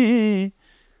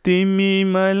तिमी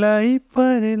मलाई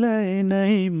परलाई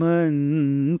नै मन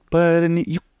पर्ने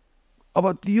अब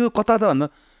यो कता त भन्दा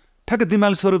ठ्याक्कै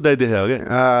दिमाग स्वरूप दाइ देखायो क्या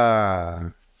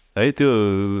है त्यो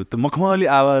मखमली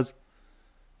आवाज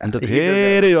अन्त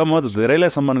धेरै म त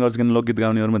धेरैलाई सम्मान गर्छु किन लोकगीत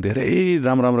गाउनेहरूमा धेरै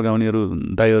राम्रो गाउनेहरू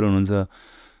दाइहरू हुनुहुन्छ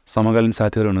समकालीन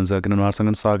साथीहरू हुनुहुन्छ किनभने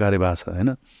उहाँहरूसँग सहकारी भएको छ होइन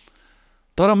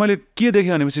तर मैले के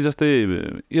देखेँ भनेपछि जस्तै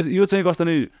यो चाहिँ कस्तो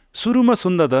नि सुरुमा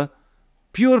सुन्दा त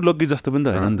प्योर लोकगीत जस्तो पनि त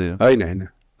होइन नि त यो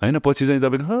होइन पछि चाहिँ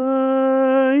तपाईँको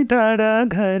डाँडा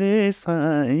घरे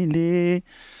साइले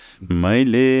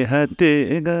मैले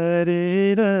हाते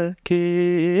गरेर के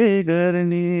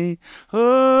गर्ने हो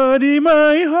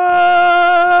रिमाई हो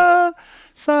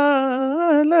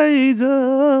सालै जो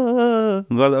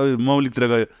गर्दा मौलिकतिर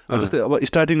गयो जस्तै अब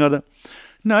स्टार्टिङ गर्दा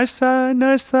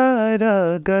नर्सा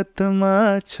रगतमा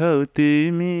छौ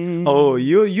तिमी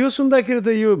यो सुन्दाखेरि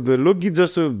त यो लोकगीत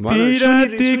जस्तो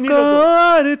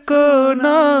अर्को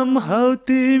नाम हौ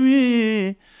तिमी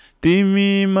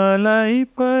तिमी मलाई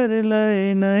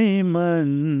परलाई नै मन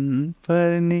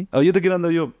पर्ने यो त किन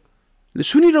अन्त यो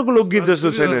सुनिरहेको लोकगीत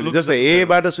जस्तो छैन जस्तो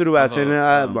एबाट सुरु भएको छैन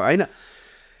होइन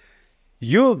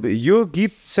यो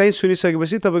गीत चाहिँ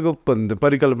सुनिसकेपछि तपाईँको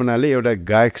परिकल्पनाले एउटा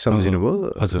गायक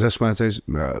सम्झिनुभयो जसमा चाहिँ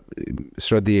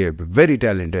श्रद्धेय भेरी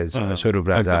ट्यालेन्टेड स्वरूप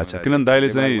राजा आचार्य किनभने दाइले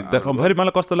चाहिँ भरि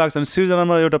मलाई कस्तो लाग्छ भने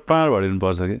सिर्जनामा एउटा प्राण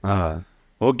भरिनुपर्छ कि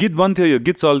हो गीत बन्थ्यो यो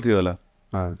गीत चल्थ्यो होला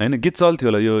होइन गीत चल्थ्यो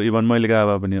होला यो इभन मैले गाए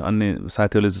भए पनि अन्य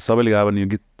साथीहरूले सबैले गाए भने यो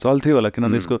गीत चल्थ्यो होला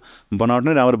किनभने यसको बनावट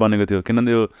नै राम्रो बनेको थियो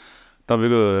किनभने यो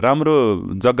तपाईँको राम्रो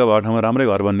जग्गा भएको ठाउँमा राम्रै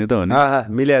घर बन्ने त हो नि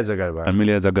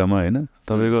मिलिया जग्गामा होइन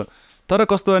तपाईँको तर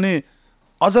कस्तो भने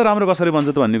अझ राम्रो कसरी बन्छ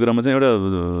त भन्ने कुरामा चाहिँ एउटा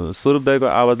स्वरूप दाईको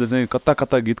आवाजले चाहिँ कता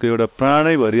कता गीतको एउटा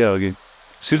प्राणै भरिया हो कि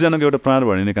सिर्जनाको एउटा प्राण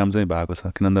भरिने काम चाहिँ भएको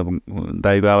छ किनभने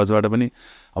दाईको आवाजबाट पनि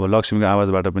अब लक्ष्मीको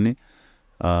आवाजबाट पनि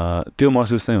त्यो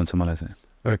महसुस चाहिँ हुन्छ मलाई चाहिँ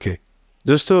ओके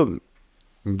जस्तो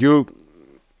यो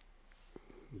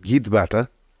गीतबाट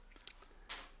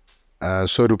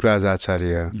स्वरूप राजा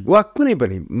आचार्य वा कुनै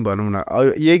पनि भनौँ न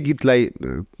यही गीतलाई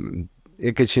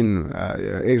एकैछिन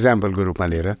एक्जाम्पलको रूपमा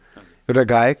लिएर एउटा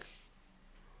गायक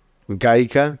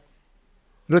गायिका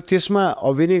र त्यसमा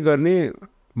अभिनय गर्ने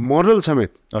मोडल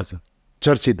समेत हजुर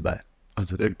चर्चित भयो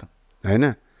हजुर एकदम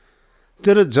होइन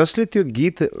तर जसले त्यो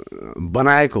गीत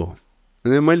बनाएको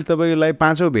मैले तपाईँलाई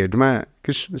 5औँ भेटमा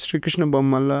श्रीकृष्ण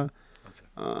बमल्ल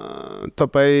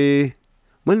तपाईँ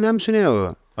मैले नाम सुने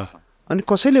हो अनि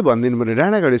कसैले भनिदिनु पऱ्यो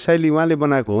डाँडागाडी शैली उहाँले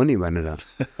बनाएको हो नि भनेर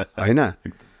होइन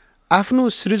आफ्नो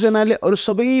सृजनाले अरू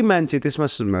सबै मान्छे त्यसमा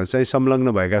चाहिँ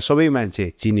संलग्न भएका सबै मान्छे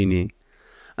चिनिने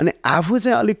अनि आफू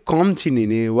चाहिँ अलिक कम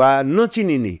चिनिने वा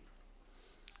नचिनिने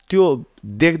त्यो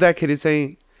देख्दाखेरि चाहिँ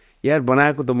यार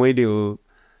बनाएको त मैले हो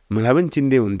मलाई पनि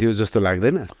चिन्दै हुन्थ्यो जस्तो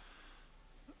लाग्दैन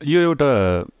यो एउटा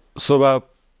स्वभाव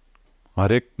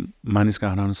हरेक मानिसको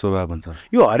आफ्नो स्वभाव हुन्छ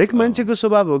यो हरेक मान्छेको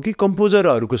स्वभाव हो कि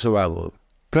कम्पोजरहरूको स्वभाव हो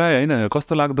प्राय होइन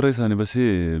कस्तो लाग्दो रहेछ भनेपछि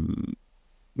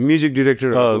म्युजिक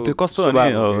डिरेक्टर त्यो कस्तो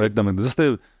एकदम जस्तै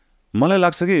मलाई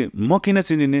लाग्छ कि म किन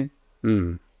चिनिने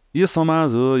यो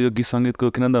समाज हो यो गीत सङ्गीतको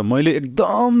किनभने मैले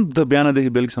एकदम त बिहानदेखि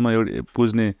बेलुकीसम्म एउटा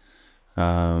पुज्ने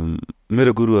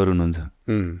मेरो गुरुहरू हुनुहुन्छ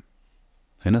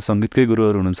होइन सङ्गीतकै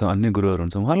गुरुहरू हुनुहुन्छ अन्य गुरुहरू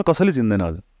हुन्छ उहाँलाई कसैले चिन्दैन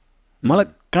हजुर मलाई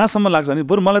कहाँसम्म लाग्छ भने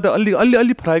बरु मलाई त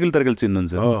अलि फराकिलो तरिकाले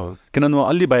चिन्नुहुन्छ किनभने म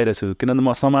अलि बाहिर छु किनभने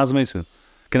म समाजमै छु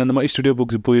किनभने म स्टुडियो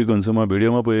पुगेको हुन्छु म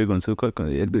भिडियोमा पुगेको हुन्छु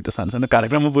एक दुईवटा सानो सानो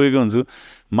कार्यक्रममा पुगेको हुन्छु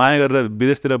माया गरेर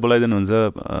विदेशतिर बोलाइदिनुहुन्छ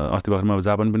अस्ति भर्खरमा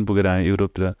जापान पनि पुगेर आएँ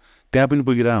युरोपतिर त्यहाँ पनि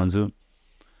पुगिरहेको हुन्छु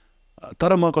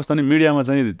तर म कस्तो नि मिडियामा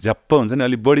चाहिँ झ्याप्प हुन्छ नि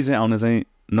अलिक बढी चाहिँ आउन चाहिँ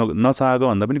नचाहेको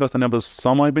भन्दा पनि कस्तो नि अब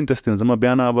समय पनि त्यस्तै हुन्छ म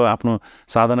बिहान अब आफ्नो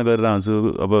साधना गरेर हुन्छु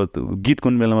अब गीत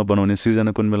कुन बेलामा बनाउने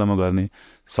सृजना कुन बेलामा गर्ने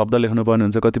शब्द लेख्नु पर्ने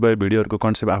हुन्छ कतिपय भिडियोहरूको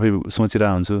कन्सेप्ट आफै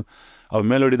सोचिरहेको हुन्छु अब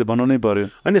मेलोडी त बनाउनै पर्यो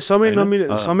अनि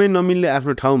समय नमिल्ने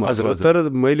आफ्नो ठाउँमा तर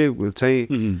मैले चाहिँ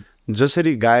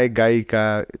जसरी गायक गायिका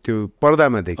त्यो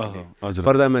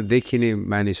पर्दामा देखिने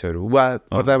मानिसहरू वा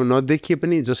पर्दामा नदेखिए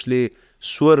पनि जसले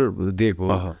स्वर दिएको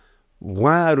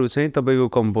उहाँहरू चाहिँ तपाईँको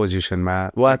कम्पोजिसनमा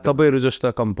वा तपाईँहरू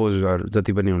जस्ता कम्पोजर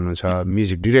जति पनि हुनुहुन्छ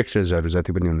म्युजिक डिरेक्टर्सहरू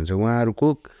जति पनि हुनुहुन्छ उहाँहरूको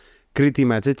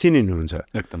कृतिमा चाहिँ चिनिनुहुन्छ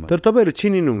तर तपाईँहरू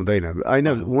चिनिनु हुँदैन होइन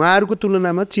उहाँहरूको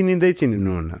तुलनामा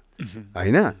चिनिनुहुन्न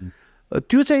होइन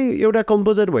त्यो चाहिँ एउटा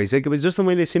कम्पोजर भइसकेपछि जस्तो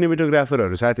मैले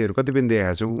सिनेमेटोग्राफरहरू साथीहरू कति पनि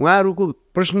देखाएको छु उहाँहरूको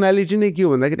पर्सनालिटी नै के हो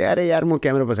भन्दाखेरि अरे यार म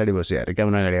क्यामेरा पछाडि बस्छु यार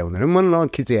क्यामेरा अगाडि आउँदैन मन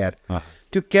नखिचे यार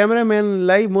त्यो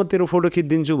क्यामेराम्यानलाई म तेरो फोटो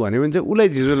खिचिदिन्छु भन्यो भने चाहिँ उसलाई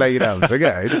झिजो लागिरहेको हुन्छ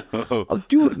क्या होइन अब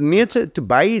त्यो नेचर त्यो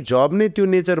बाई जब नै त्यो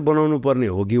नेचर बनाउनु पर्ने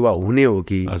हो कि वा हुने हो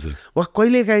कि वा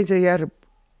कहिलेकाहीँ चाहिँ यार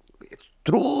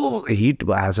यत्रो हिट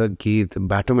भएको छ गीत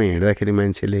बाटोमा हिँड्दाखेरि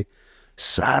मान्छेले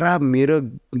सारा मेरो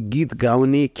गीत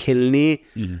गाउने खेल्ने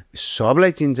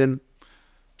सबलाई चिन्छन्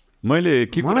मैले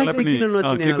के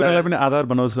कुरालाई पनि आधार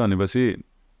बनाउँछु भनेपछि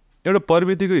एउटा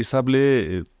प्रविधिको हिसाबले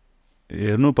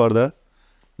हेर्नु पर्दा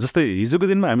जस्तै हिजोको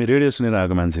दिनमा हामी रेडियो सुनेर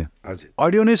आएको मान्छे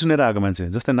अडियो नै सुनेर आएको मान्छे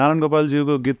जस्तै नारायण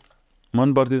गोपालज्यूको गीत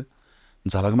मन पर्थ्यो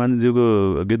झलकमानज्यूको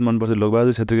गीत मन पर्थ्यो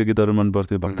लोकबहादुर छेत्रीको गीतहरू मन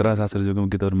पर्थ्यो भक्तराज आचार्यज्यूको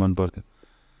गीतहरू मन पर्थ्यो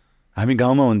हामी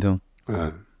गाउँमा हुन्थ्यौँ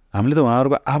हामीले त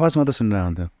उहाँहरूको आवाज मात्र सुनेर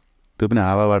हुन्थ्यौँ त्यो पनि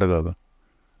हावाबाट गएको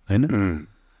होइन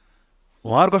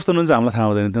उहाँहरू कस्तो हुनुहुन्छ हामीलाई थाहा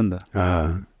हुँदैन थियो नि त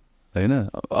होइन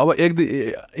अब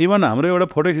इभन हाम्रो एउटा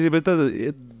फोटो खिचेपछि त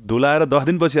धुलाएर 10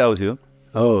 दिनपछि आउँथ्यो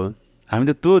हो हामी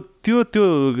त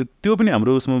त्यो पनि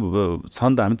हाम्रो उसमा छ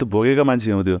नि त हामी त भोगेका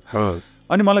मान्छे हौँ त्यो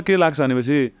अनि मलाई के लाग्छ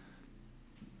भनेपछि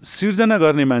सिर्जना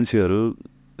गर्ने मान्छेहरू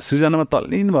सृजनामा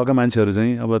तल्लीन भएका मान्छेहरू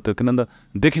चाहिँ अब त्यो किनभने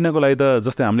देखिनको लागि त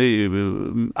जस्तै हामीले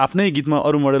आफ्नै गीतमा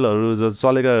अरू मोडलहरू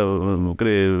चलेका के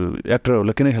अरे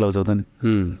एक्टरहरूलाई किन खेलाउँछौँ त नि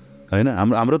होइन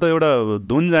हाम्रो त एउटा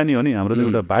धुन जाने हो नि हाम्रो त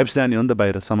एउटा भाइब्स जाने हो नि त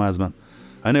बाहिर समाजमा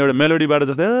होइन एउटा मेलोडीबाट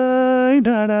जस्तै ऐ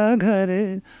डाँडा घरे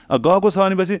गएको छ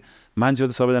भनेपछि मान्छेहरू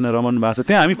त सबैजना रमाउनु भएको छ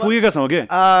त्यहाँ हामी पुगेका छौँ के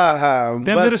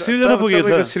त्यहाँ मेरो सृजना पुगेको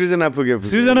छ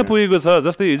सृजना पुगेको छ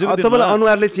जस्तै हिजो तपाईँलाई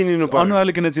अनुहारले चिनिनु पर्यो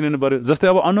अनुहारले किन चिनिनु पर्यो जस्तै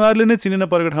अब अनुहारले नै चिनिनु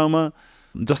परेको ठाउँमा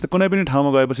जस्तै कुनै पनि ठाउँमा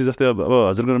गएपछि जस्तै अब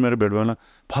हजुरको मेरो भेट भएन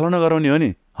फलाउन गराउने हो नि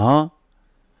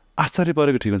आश्चर्य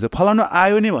परेको ठिक हुन्छ फलाउनु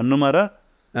आयो नि भन्नुमा र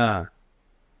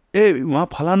उहाँ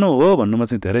फलानु हो भन्नुमा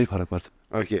चाहिँ धेरै फरक पर्छ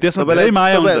त्यसमा धेरै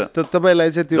माया हुन्छ तपाईँलाई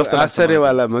चाहिँ त्यो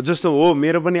आश्चर्यवालामा जस्तो हो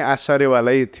मेरो पनि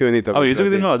आश्चर्यवालै थियो नि अब हिजोको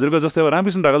दिनमा हजुरको जस्तै अब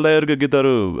रामकृष्ण ढकाल दाइहरूको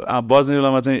गीतहरू बज्ने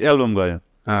बेलामा चाहिँ एल्बम गयो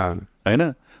होइन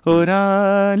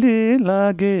ओराले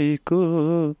लागेको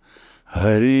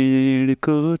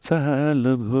हरिणको चाल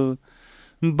भो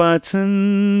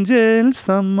बाँचुन्जेलसम्म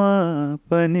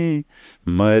पनि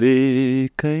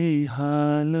मरेकै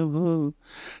हाल भो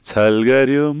छल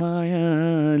गर्यो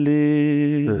मायाले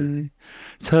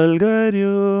छल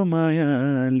गर्यो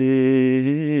मायाले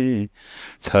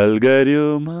छल गर्यो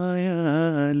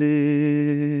मायाले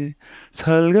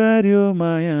छल गर्यो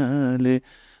मायाले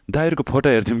दाइहरूको फोटो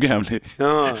हेर्थ्यौँ कि हामीले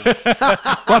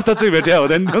प्रत्यक्ष भेट्या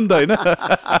हुँदैन थियो नि त होइन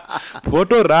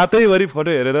फोटो रातैभरि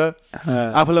फोटो हेरेर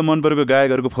आफूलाई मन परेको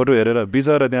गायकहरूको फोटो हेरेर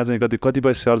बिचरा त्यहाँ चाहिँ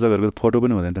कतिपय सर्जकहरूको फोटो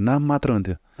पनि हुँदैन थियो नाम मात्र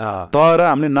हुन्थ्यो तर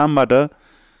हामीले नामबाट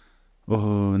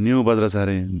ओहो न्यू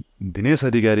बज्राचार्य दिनेश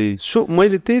अधिकारी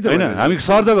मैले त्यही त होइन हामी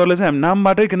सर्जकहरूले चाहिँ हामी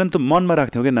नामबाटै किन त मनमा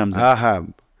राख्थ्यौँ कि नाम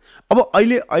चाहिँ अब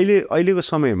अहिलेको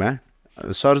समयमा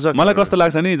सर्जक मलाई कस्तो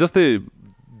लाग्छ नि जस्तै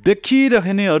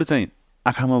देखिरहनेहरू चाहिँ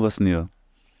आँखामा बस्ने हो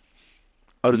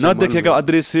नदेखेका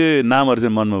अदृश्य नामहरू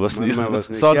चाहिँ मनमा बस्ने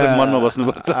सर्जक मनमा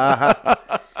बस्नुपर्छ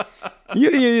यो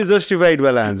जस्टिफाइड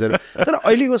वाला आन्सर तर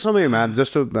अहिलेको समयमा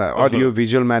जस्तो अडियो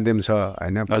भिजुअल माध्यम छ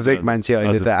होइन प्रत्येक मान्छे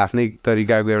अहिले त आफ्नै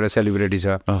तरिकाको एउटा सेलिब्रिटी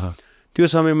छ त्यो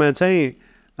समयमा चाहिँ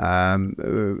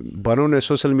भनौँ न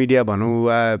सोसल मिडिया भनौँ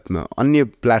वा अन्य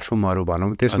प्लेटफर्महरू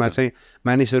भनौँ त्यसमा चाहिँ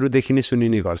मानिसहरूदेखि नै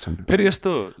सुनिने गर्छन् फेरि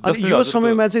यस्तो यो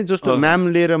समयमा चाहिँ जस्तो नाम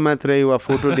लिएर मात्रै वा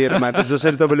फोटो लिएर मात्रै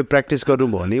जसरी तपाईँले प्र्याक्टिस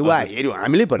गर्नुभयो भने वा हेऱ्यो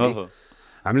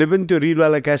हामीले पनि त्यो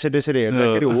रिलवाला क्यासेट यसरी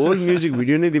हेर्दाखेरि होल म्युजिक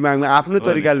भिडियो नै दिमागमा आफ्नो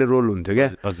तरिकाले रोल हुन्थ्यो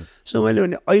क्या सो मैले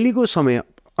भने अहिलेको समय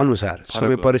अनुसार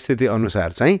समय परिस्थिति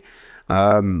अनुसार चाहिँ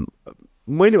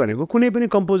मैले भनेको कुनै पनि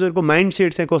कम्पोजरको माइन्ड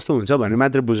सेट चाहिँ कस्तो हुन्छ भनेर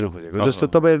मात्र बुझ्न खोजेको जस्तो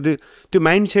तपाईँहरूले त्यो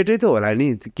माइन्ड सेटै त होला नि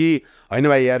कि होइन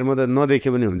भाइ यार म त नदेखे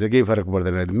पनि हुन्छ केही फरक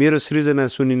पर्दैन मेरो सृजना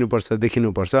सुनिनुपर्छ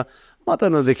देखिनुपर्छ म त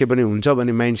नदेखे पनि हुन्छ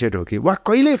भन्ने माइन्ड सेट हो कि वा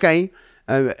कहिले काहीँ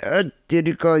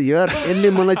तेरिको यार यसले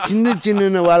मलाई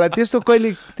चिन्नेनवाला त्यस्तो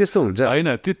कहिले त्यस्तो हुन्छ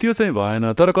होइन त्यो चाहिँ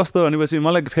भएन तर कस्तो भनेपछि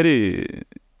मलाई फेरि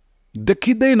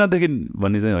देखिँदै नदेखिन्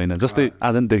भन्ने चाहिँ होइन जस्तै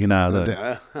आज नि देखिन आज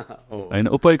होइन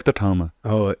उपयुक्त ठाउँमा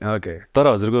तर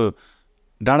हजुरको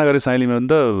डाँडागढी साइलीमा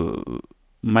त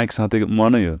माइक साथै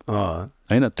म नै हो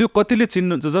होइन त्यो कतिले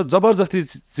चिन्नु जबरजस्ती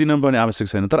चिन्नु पर्ने आवश्यक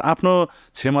छैन तर आफ्नो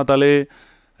क्षमताले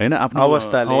होइन आफ्नो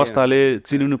अवस्थाले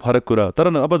चिनिनु फरक कुरा तर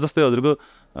अब जस्तै हजुरको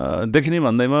देखिने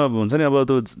भन्दैमा हुन्छ नि अब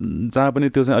त्यो जहाँ पनि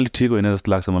त्यो चाहिँ अलिक ठिक होइन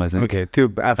जस्तो लाग्छ मलाई चाहिँ त्यो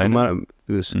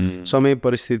समय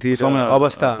परिस्थिति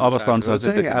अवस्था अनुसार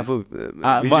चाहिँ आफू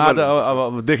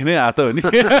अब देख्ने हात हो नि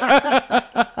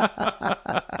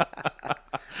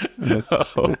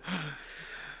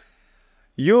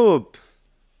यो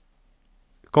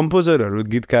कम्पोजरहरू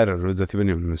गीतकारहरू जति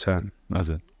पनि हुनुहुन्छ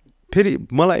हजुर फेरि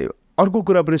मलाई अर्को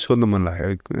कुरा पनि सोध्नु मन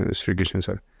लाग्यो श्रीकृष्ण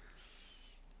सर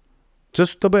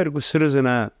जस्तो तपाईँहरूको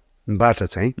सृजनाबाट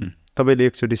चाहिँ तपाईँले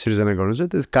एकचोटि सृजना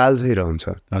गर्नुहुन्छ त्यस काल चाहिँ रहन्छ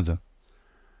हजुर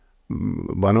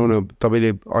भनौँ न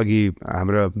तपाईँले अघि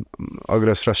हाम्रा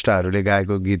अग्रस्रष्टाहरूले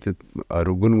गाएको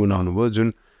गीतहरू गुनगुनाउनु भयो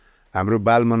जुन हाम्रो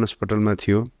बाल मनस्पटलमा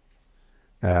थियो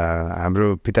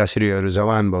हाम्रो पिताश्रीहरू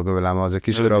जवान भएको बेलामा अझ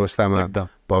किशोर अवस्थामा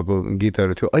भएको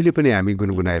गीतहरू थियो अहिले पनि हामी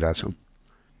गुनगुनाइरहेछौँ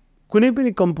कुनै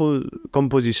पनि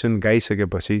कम्पोजिसन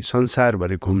गाइसकेपछि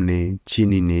संसारभरि घुम्ने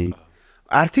चिनिने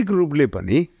आर्थिक रूपले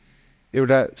पनि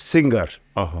एउटा सिङ्गर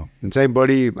चाहिँ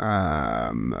बढी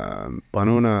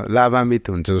भनौँ न लाभान्वित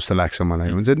हुन्छ जस्तो लाग्छ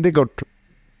मलाई हुन्छ नि दे गट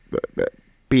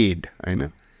पेड होइन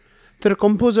तर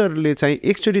कम्पोजरले चाहिँ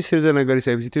एकचोटि सृजना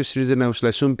गरिसकेपछि त्यो सृजना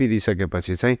उसलाई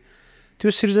सुम्पिदिइसकेपछि चाहिँ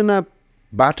त्यो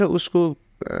सृजनाबाट उसको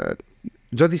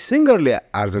जति सिङ्गरले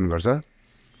आर्जन गर्छ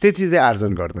त्यति चाहिँ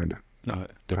आर्जन गर्दैन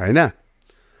होइन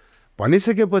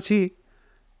भनिसकेपछि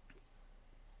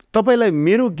तपाईँलाई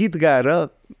मेरो गीत गाएर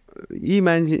यी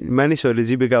मानिसहरूले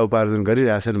जीविका उपार्जन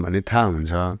गरिरहेछन् भन्ने थाहा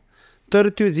हुन्छ तर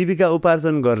त्यो जीविका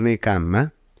उपार्जन गर्ने काममा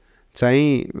चाहिँ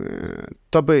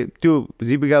तपाईँ त्यो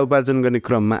जीविका उपार्जन गर्ने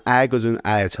क्रममा आएको जुन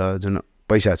आय छ जुन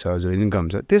पैसा छ जुन इन्कम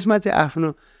छ त्यसमा चाहिँ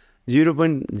आफ्नो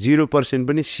 0.0%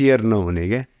 पनि सेयर नहुने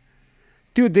क्या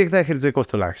त्यो देख्दाखेरि चाहिँ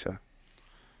कस्तो लाग्छ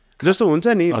जस्तो हुन्छ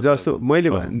नि जस्तो मैले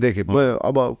देखेँ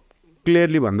अब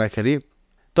क्लियरली भन्दाखेरि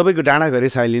तपाईँको डाँडाघरे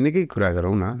साइलिनेकै कुरा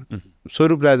गरौँ न,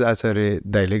 स्वरूपराज आचार्य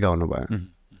दाइले गाउनु भयो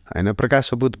होइन, प्रकाश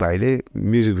सपुत भाइले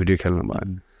म्युजिक भिडियो खेल्नु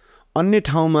भयो। अन्य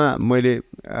ठाउँमा मैले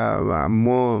म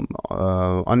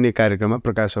अन्य कार्यक्रममा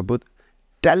प्रकाश सपुत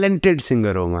ट्यालेन्टेड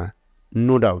सिङ्गर हो उहाँ,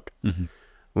 नो डाउट,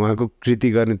 उहाँको कृति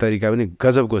गर्ने तरिका पनि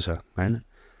गजबको छ होइन।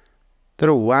 तर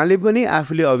उहाँले पनि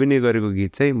आफूले अभिनय गरेको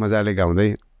गीत चाहिँ मजाले गाउँदै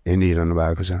हिँडिरहनु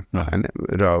भएको छ होइन,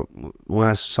 र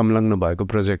उहाँ संलग्न भएको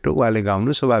प्रोजेक्ट हो, उहाँले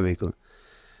गाउनु स्वाभाविक हो।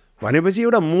 भनेपछि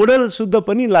एउटा मोडल शुद्ध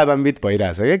पनि लाभान्वित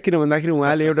भइरहेछ क्या, किन भन्दाखेरि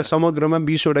उहाँले एउटा समग्रमा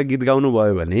 20वटा गीत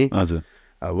गाउनुभयो भने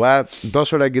वा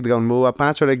 10वटा गीत गाउनुभयो वा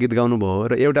 5वटा गीत गाउनुभयो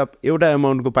र एउटा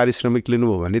एमाउन्टको पारिश्रमिक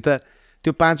लिनुभयो भने त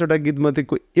त्यो 5वटा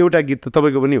गीतमध्येको एउटा गीत त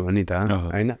तपाईँको पनि हो नि त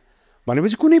होइन।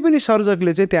 भनेपछि कुनै पनि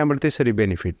सर्जकले चाहिँ त्यहाँबाट त्यसरी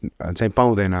बेनिफिट चाहिँ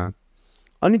पाउँदैन।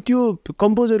 अनि त्यो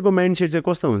कम्पोजरको माइन्डसेट चाहिँ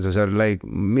कस्तो हुन्छ सर, लाइक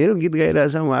मेरो गीत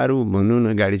गाइरहेछ, उहाँहरू भनौँ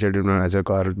न गाडी चढिरहनु भएको छ,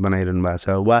 घर बनाइरहनु भएको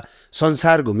छ, वा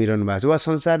संसार घुमिरहनु भएको छ, वा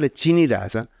संसारले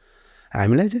चिनिरहेछ,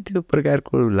 हामीलाई चाहिँ त्यो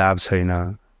प्रकारको लाभ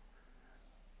छैन।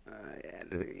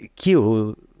 के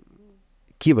हो,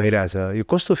 के भइरहेछ, यो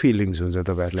कस्तो फिलिङ्स हुन्छ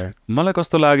तपाईँहरूलाई? मलाई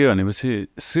कस्तो लाग्यो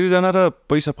भनेपछि सृजना र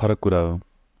पैसा फरक कुरा हो।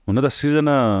 हुन त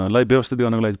सृजनालाई व्यवस्थित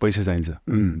गर्नको लागि पैसा चाहिन्छ,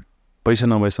 पैसा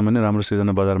नभएसम्म नै राम्रो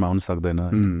सृजना बजारमा आउन सक्दैन।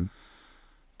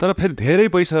 तर फेरि धेरै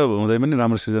पैसा हुँदै पनि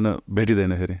राम्रो सृजना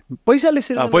भेटिँदैन, फेरि पैसाले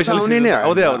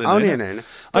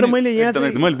तर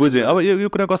मैले बुझेँ। अब यो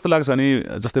कुरा कस्तो लाग्छ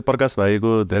भने जस्तै प्रकाश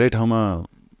भाइको धेरै ठाउँमा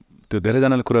त्यो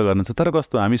धेरैजनाले कुरा गर्नु छ, तर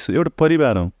कस्तो हामी एउटा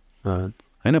परिवार हौँ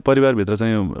होइन। परिवारभित्र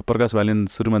चाहिँ प्रकाश भाइले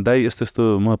सुरुमा दाइ यस्तो यस्तो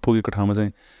म पुगेको ठाउँमा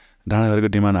चाहिँ डाँडाघरको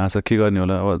डिमान्ड आछ, के गर्ने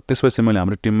होला। अब त्यसपछि मैले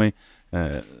हाम्रो टिममै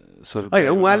होइन,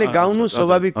 उहाँले गाउनु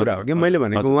स्वाभाविक कुरा हो कि, मैले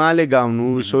भनेको उहाँले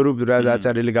गाउनु, स्वरूपराज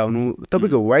आचार्यले गाउनु,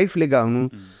 तपाईँको वाइफले गाउनु,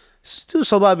 त्यो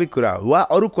स्वाभाविक कुरा हो, वा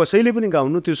अरू कसैले पनि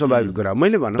गाउनु त्यो स्वाभाविक कुरा हो।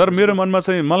 मैले भन्नु तर मेरो मनमा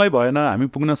चाहिँ मलाई भएन, हामी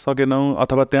पुग्न सकेनौँ,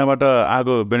 अथवा त्यहाँबाट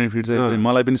आएको बेनिफिट चाहिँ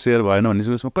मलाई पनि सेयर भएन भन्ने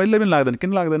उसमा कहिले पनि लाग्दैन।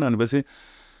 किन लाग्दैन भनेपछि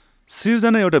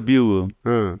सिर्जना एउटा बिउ हो,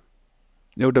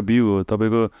 एउटा बिउ हो।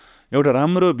 तपाईँको एउटा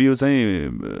राम्रो बिउ चाहिँ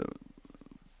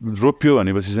रोप्यो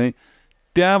भनेपछि चाहिँ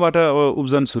त्यहाँबाट अब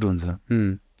उब्जन सुरु हुन्छ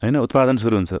होइन, उत्पादन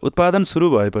सुरु हुन्छ। उत्पादन सुरु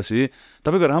भएपछि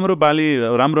तपाईँको राम्रो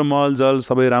बाली, राम्रो मल जल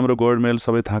सबै राम्रो गोडमेल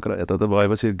सबै थाक्रा यता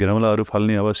भएपछि घिरौलाहरू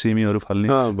फल्ने, अब सिमीहरू फल्ने,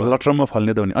 लट्रममा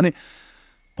फल्ने त हुने। अनि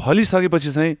फलिसकेपछि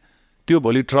चाहिँ त्यो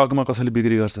भोलि ट्रकमा कसैले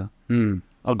बिक्री गर्छ।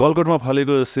 अब गलकोटमा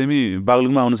फलेको सिमी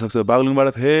बागलुङमा आउनसक्छ,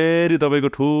 बागलुङबाट फेरि तपाईँको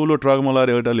ठुलो ट्रकमा लगाएर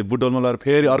एउटाले बुटोलमा लगाएर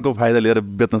फेरि अर्को फाइदा लिएर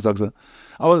बेच्न सक्छ।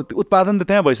 अब उत्पादन त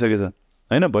त्यहाँ भइसकेछ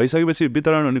होइन। भइसकेपछि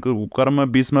वितरण हुनेको क्रममा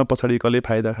बिचमा पछाडि कसले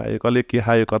फाइदा खायो, कसले के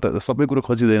खायो, कता सबै कुरो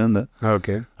खोजिँदैन नि त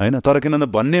होइन। तर किन त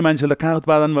भन्ने मान्छेले कहाँ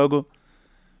उत्पादन भएको,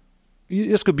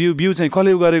 यसको बिउ चाहिँ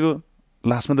कसले गरेको,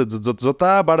 लास्टमा त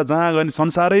जताबाट जहाँ गर्ने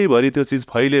संसारैभरि त्यो चिज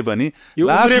फैले पनि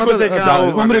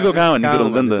उम्रेको कहाँ भन्ने कुरो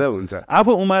हुन्छ नि त।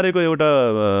 आफू उमारेको एउटा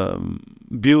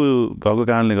बिउ भएको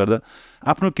कारणले गर्दा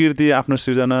आफ्नो कीर्ति, आफ्नो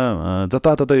सृजना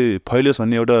जताततै फैलियोस्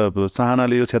भन्ने एउटा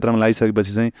चाहनाले यो क्षेत्रमा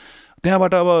लागिसकेपछि चाहिँ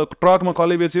त्यहाँबाट अब ट्रकमा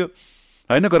कसले बेच्यो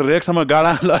होइन, रेकसम्म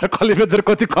गाडा लगाएर कसले बेचेर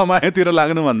कति कमायोतिर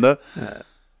लाग्नुभन्दा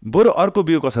बरु अर्को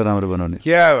बिउ कसरी राम्रो बनाउने।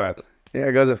 क्या बात,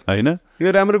 गजब होइन,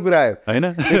 यो राम्रो कुरा आयो होइन।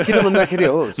 किन भन्दाखेरि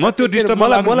हो म त्यो डिस्टर्बमा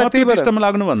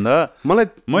लाग्नुभन्दा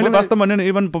मैले वास्तव भने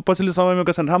इभन पछिल्लो समयमा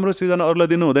कसैले राम्रो सिर्जना अरूलाई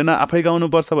दिनु हुँदैन, आफै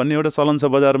गाउनुपर्छ भन्ने एउटा चलन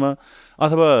छ बजारमा,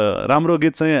 अथवा राम्रो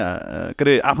गीत चाहिँ के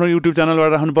अरे आफ्नो युट्युब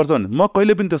च्यानलबाट राख्नुपर्छ भने म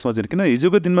कहिले पनि त्यो सोचेन। किन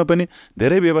हिजोको दिनमा पनि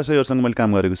धेरै व्यवसायीहरूसँग मैले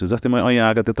काम गरेको छु। जस्तै म यहाँ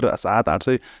आएको त्यत्रो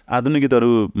 700-800 आधुनिक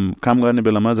गीतहरू काम गर्ने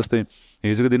बेलामा, जस्तै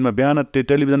हिजोको दिनमा बिहान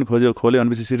टेलिभिजन खोल्यो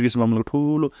भनेपछि श्रीकृष्ण बाम्मल्लाको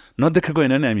ठुलो नदेखेको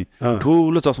होइन नि हामी,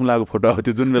 ठुलो चस्मा लागेको फोटो आएको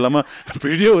थियो जुन बेलामा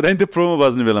भिडियो हुँदैन त्यो प्रोमो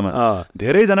बज्ने बेलामा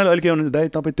धेरैजनाले अहिले के भन्नुहुन्छ, दाइ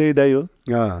तपाईँ त्यही दाइ हो,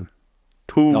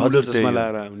 ठुलो चस्मा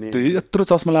लगाएर आउने, त्यो यत्रो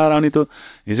चस्मा लगाएर आउने। त्यो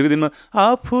हिजोको दिनमा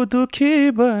आफू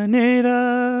दुखी भनेर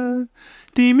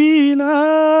तिमीलाई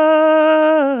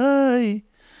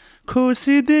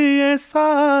खुसी दिए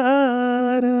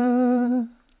सारा,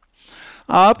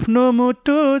 आफ्नो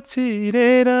मुटु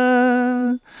चिरेर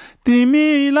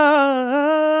तिमीलाई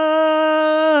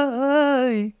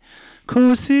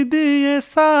खुसी दिए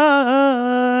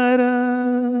सारा,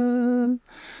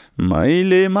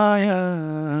 मैले माया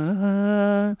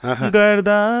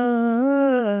गर्दा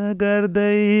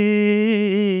गर्दै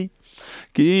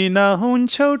किन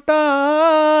हुन्छौ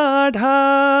टाढा,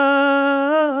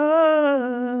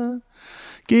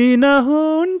 किन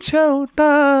हुन्छौ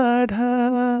टाढा।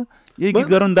 यही गीत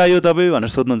गरौँ दाइ हो तपाईँ भनेर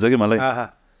सोध्नुहुन्छ कि मलाई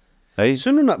है।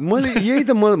 सुन्नु न, मैले यही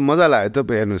त मजा लाग्यो।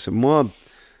 तपाईँ हेर्नुहोस्, म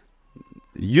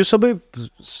यो सबै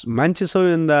मान्छे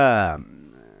सबैभन्दा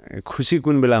खुसी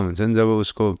कुन बेला हुन्छ नि, जब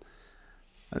उसको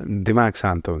दिमाग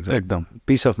शान्त हुन्छ, एकदम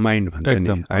पिस अफ माइन्ड भन्छ नि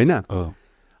होइन।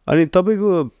 अनि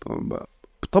तपाईँको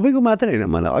तपाईँको मात्र होइन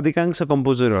मलाई अधिकांश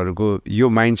कम्पोजरहरूको यो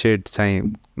माइन्डसेट चाहिँ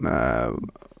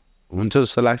हुन्छ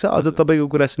जस्तो लाग्छ। अझ तपाईँको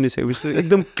कुरा सुनिसकेपछि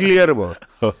एकदम क्लियर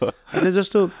भयो होइन।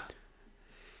 जस्तो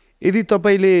यदि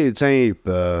तपाईँले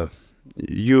चाहिँ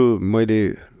यो मैले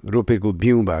रोपेको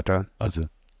बिउबाट, हजुर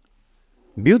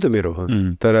बिउ त मेरो हो,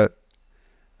 तर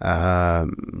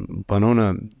भनौँ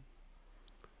न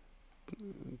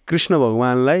कृष्ण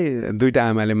भगवानलाई दुईटा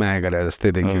आमाले माया गरे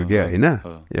जस्तै देखियो क्या होइन।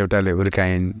 एउटाले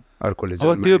हुर्काइन्, अर्कोले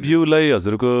त्यो भ्यूलाई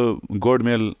हजुरको गोल्ड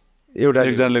मेडल एउटा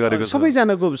एकजनाले गरेको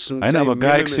सबैजनाको होइन। अब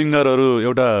गायक सिङ्गरहरू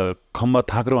एउटा खम्बा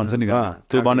थाक्रो भन्छ नि,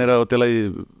 त्यो बनेर त्यसलाई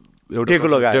एउटा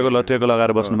टेको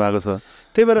लगाएर बस्नु भएको छ।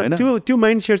 त्यही भएर त्यो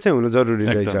माइन्डसेट चाहिँ हुनु जरुरी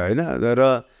रहेछ होइन।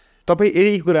 र तपाईँ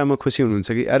यही कुरामा खुसी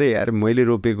हुनुहुन्छ कि अरे यार मैले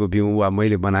रोपेको बिउ वा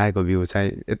मैले बनाएको बिउ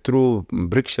चाहिँ यत्रो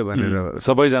वृक्ष भनेर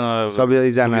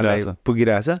सबैजनालाई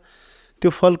पुगिरहेछ। त्यो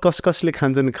फल कसले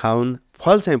खान्छन् खाउन्,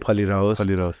 फल चाहिँ फलिरहोस्।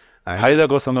 फाइदा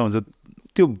कोसँग हुन्छ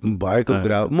त्यो भएको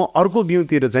कुरा हो। म अर्को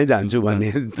बिउतिर चाहिँ जान्छु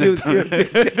भन्ने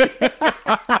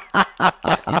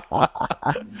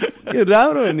त्यो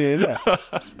राम्रो हो नि होइन।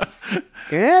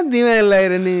 कहाँ दिमाग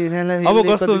लगाएर नि अब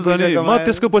कस्तो हुन्छ नि, म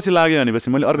त्यसको पछि लाग्यो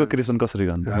भनेपछि मैले अर्को क्रिएसन कसरी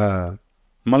गर्नु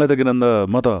मलाई त किन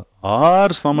म त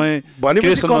हर समय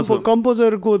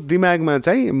कम्पोजरको दिमागमा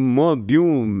चाहिँ म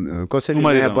बिउ कसरी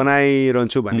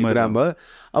बनाइरहन्छु भन्ने कुरा भयो।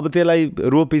 अब त्यसलाई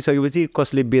रोपिसकेपछि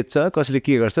कसले बेच्छ कसले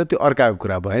के गर्छ त्यो अर्काको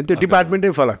कुरा भयो। त्यो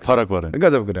डिपार्टमेन्टै फरक पऱ्यो।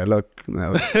 गजब कुरा ल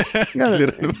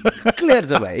क्लियर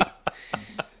छ भाइ।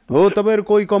 हो तपाईँहरू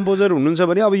कोही कम्पोजर हुनुहुन्छ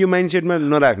भने अब यो माइन्डसेटमा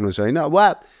नराख्नुहोस् होइन।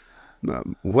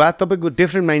 वा तपाईँको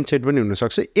डिफ्रेन्ट माइन्डसेट पनि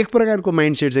हुनसक्छ। एक प्रकारको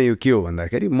माइन्डसेट चाहिँ यो के हो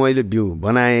भन्दाखेरि मैले बिउ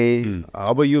बनाएँ,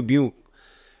 अब यो बिउ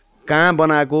कहाँ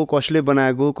बनाएको, कसले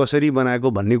बनाएको, कसरी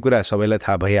बनाएको भन्ने कुरा सबैलाई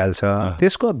थाहा भइहाल्छ।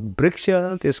 त्यसको वृक्ष,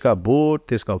 त्यसका बोट,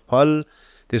 त्यसको फल,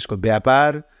 त्यसको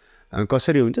व्यापार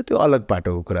कसरी हुन्छ त्यो अलग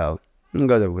पाटोको कुरा हो।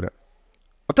 गजब कुरा।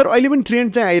 तर अहिले पनि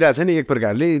ट्रेन्ड चाहिँ आइरहेछ नि एक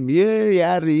प्रकारले। ए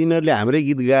यार यिनीहरूले हाम्रै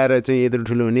गीत गाएर चाहिँ यत्रो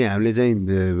ठुलो हुने, हामीले चाहिँ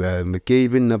केही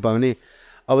पनि नपाउने,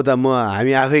 अब त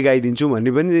हामी आफै गाइदिन्छौँ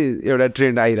भन्ने पनि एउटा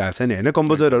ट्रेन्ड आइरहेछ नि होइन।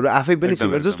 कम्पोजरहरू आफै पनि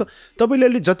सिङ्गर जस्तो तपाईँले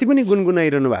अहिले जति पनि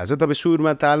गुनगुनाइरहनु भएको छ, तपाईँ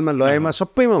सुरमा, तालमा, लयमा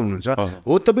सबैमा हुनुहुन्छ।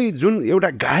 हो तपाईँ जुन एउटा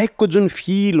गायकको जुन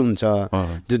फिल हुन्छ,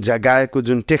 गायकको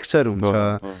जुन टेक्स्चर हुन्छ,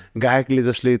 गायकले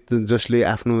जसले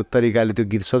आफ्नो तरिकाले त्यो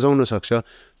गीत सजाउन सक्छ,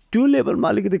 त्यो लेभलमा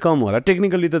अलिकति कम होला।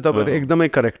 टेक्निकली त तपाईँहरू एकदमै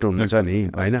करेक्ट हुनुहुन्छ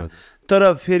नि होइन।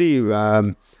 तर फेरि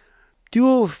त्यो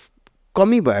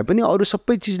कमी भए पनि अरू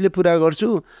सबै चिजले पुरा गर्छु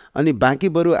अनि बाँकी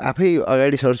बरु आफै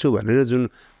अगाडि सर्छु भनेर जुन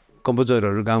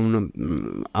कम्पोजरहरू गाउन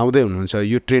आउँदै हुनुहुन्छ,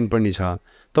 यो ट्रेन्ड पनि छ।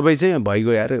 तपाईँ चाहिँ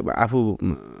भइगयो यार आफू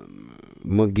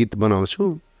म गीत बनाउँछु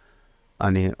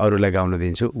अनि अरूलाई गाउन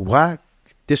दिन्छु, वा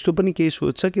त्यस्तो पनि केही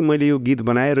सोच्छ कि मैले यो गीत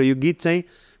बनाएँ र यो गीत चाहिँ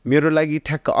मेरो लागि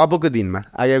ठ्याक्क अबको दिनमा,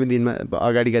 आगामी दिनमा,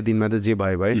 अगाडिका दिनमा त जे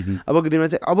भयो अबको दिनमा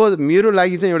चाहिँ अब मेरो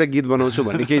लागि चाहिँ एउटा गीत बनाउँछु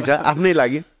भन्ने केही छ आफ्नै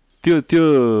लागि?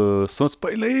 त्यो सोच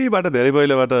पहिल्यैबाट धेरै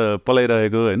पहिलाबाट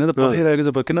पलाइरहेको होइन त, पलाइरहेको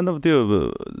छ। किन त त्यो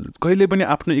कहिले पनि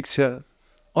आफ्नो इच्छा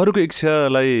अरूको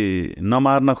इच्छालाई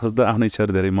नमार्न खोज्दा आफ्नो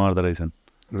इच्छाहरू धेरै मर्दो रहेछन्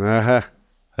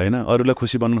होइन। अरूलाई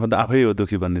खुसी बनाउनु खोज्दा आफै हो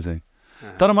दुःखी भन्ने चाहिँ।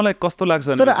 तर मलाई कस्तो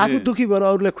लाग्छ तर आफू दुःखी भएर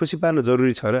अरूलाई खुसी पार्न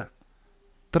जरुरी छ र।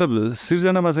 तर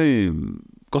सिर्जनामा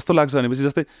चाहिँ कस्तो लाग्छ भनेपछि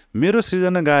जस्तै मेरो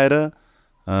सिर्जना गाएर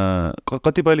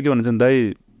कतिपयले के भन्छ नि, दाइ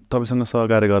तपाईँसँग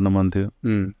सहकार्य गर्न मन थियो,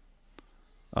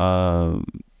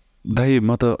 दाइ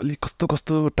म त अलिक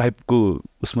कस्तो टाइपको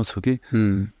उसमा छु कि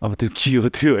अब त्यो के हो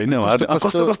त्यो होइन,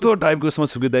 कस्तो टाइपको उसमा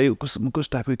छु कि दाइ कस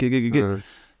टाइपको के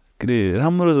अरे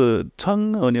राम्रो छङ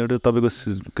अनि एउटा तपाईँको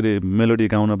के अरे मेलोडी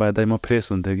गाउन पाए दाइ म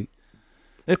फ्रेस हुन्थेँ कि।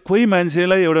 कोही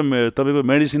मान्छेलाई एउटा तपाईँको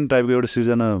मेडिसिन टाइपको एउटा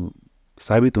सिर्जना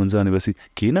साबित हुन्छ भनेपछि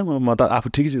किन म त आफू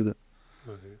ठिकै छु त,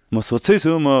 म सोच्छै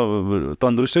छु, म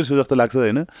तन्दुरुस्तै छु जस्तो लाग्छ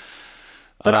होइन।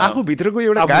 तर आफूभित्रको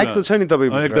एउटा गायक त छ नि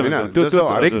तपाईँभित्र होइन। त्यो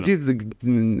हरेक चिज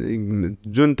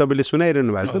जुन तपाईँले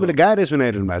सुनाइरहनु भएको छ, तपाईँले गाएर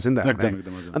सुनाइरहनु भएको छ नि त,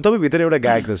 अनि तपाईँभित्र एउटा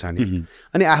गायक त छ नि।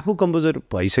 अनि आफू कम्पोजर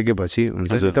भइसकेपछि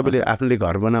हुन्छ नि तपाईँले आफूले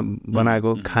घर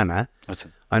बनाएको खाना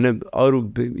होइन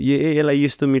अरू यसलाई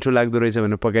यस्तो मिठो लाग्दो रहेछ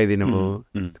भनेर पकाइदिनु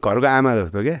भयो, घरको आमा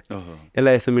जस्तो क्या,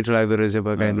 यसलाई यस्तो मिठो लाग्दो रहेछ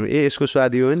पकाइदिनु, यसको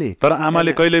स्वाद हो नि। तर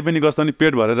आमाले कहिले पनि कस्तो नि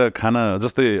पेट भरेर खाना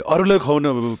जस्तै अरूलाई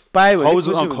खुवाउन पाए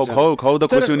खुवाउँदा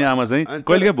खुसी हुने आमा चाहिँ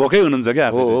कहिलेकाहीँ भोकै हुनुहुन्छ क्या।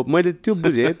 हो मैले त्यो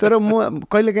बुझेँ, तर म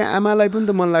कहिलेकाहीँ आमालाई पनि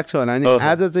त मन लाग्छ होला नि,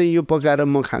 आज चाहिँ यो पकाएर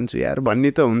म खान्छु यार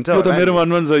भन्ने त हुन्छ। त्यो त मेरो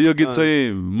मनमा छ। यो गीत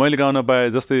चाहिँ मैले गाउन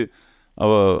पाएँ जस्तै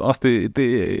अब अस्ति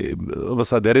त्यही अब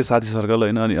धेरै साथी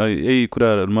सर्कल होइन, अनि यही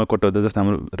कुराहरूमा कोट्याउँदा जस्तै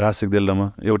हाम्रो राज सिक्देल र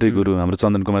म एउटै गुरु हाम्रो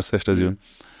चन्दन कुमार श्रेष्ठज्यू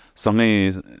सँगै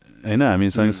होइन, हामी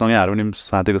सँगै हार्मोनियम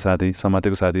समातेको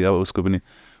साथी। अब उसको पनि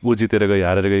ऊ जितेर गई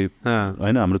हारेर गई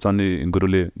होइन, हाम्रो चन्दी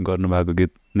गुरुले गर्नुभएको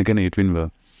गीत निकै नै हिट पनि भयो।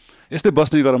 यस्तै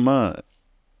बस्ने क्रममा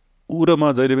ऊ र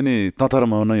म जहिले पनि तर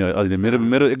म नै अहिले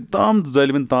मेरो एकदम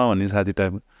जहिले पनि भन्ने साथी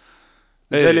टाइपको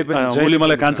उसले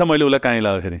मलाई कान्छ मैले उसलाई काहीँ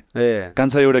लाग्यो फेरि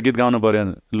कान्छ एउटा गीत गाउनु पर्यो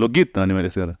लोकगीत अनि मैले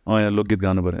यसो यहाँ लोकगीत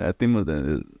गाउनु पर्यो तिम्रो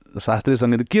शास्त्रीय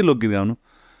सङ्गीत के लोकगीत गाउनु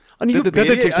अनि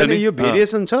यो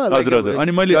भेरिएसन छ हजुर हजुर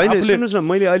अनि मैले सुन्नुहोस् न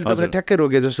मैले अहिले तपाईँलाई ठ्याक्कै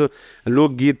रोकेँ जस्तो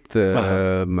लोकगीत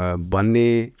भन्ने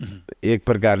एक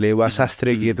प्रकारले वा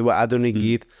शास्त्रीय गीत वा आधुनिक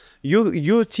गीत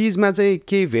यो चिजमा चाहिँ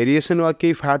केही भेरिएसन वा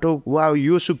केही फाटो वा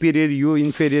यो सुपिरियर यो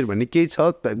इन्फेरियर भन्ने केही छ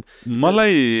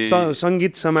मलाई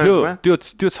सङ्गीत समाजमा त्यो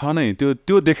छ नै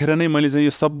त्यो देखेर नै मैले चाहिँ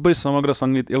यो सबै समग्र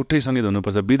सङ्गीत एउटै सङ्गीत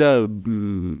हुनुपर्छ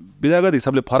विधागत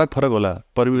हिसाबले फरक होला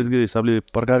प्रविधिको हिसाबले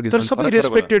प्रकारको तर सबै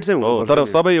रेस्पेक्टेड चाहिँ हो तर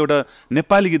सबै एउटा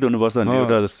नेपाली गीत हुनुपर्छ भन्ने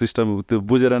एउटा सिस्टम त्यो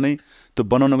बुझेर नै त्यो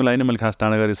बनाउनको लागि नै मैले खास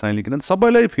टाढा गरेँ साइली किन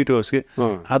सबैलाई फिट होस् कि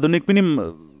आधुनिक पनि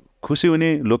खुसी हुने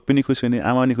लोक पनि खुसी हुने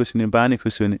आमा पनि खुसी हुने बा पनि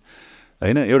खुसी हुने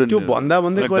होइन एउटा त्यो भन्दा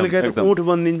भन्दै कहिलेकाहीँ त उँठ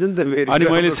बनिदिन्छ नि त अनि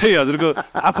मैले चाहिँ हजुरको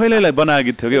आफैलाई बनाएको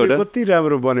गीत थियो कि एउटा कति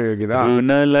राम्रो बन्यो गीत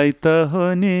रुनलाई त हो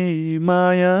नि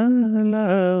माया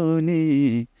लाउने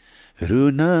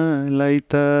रुनलाई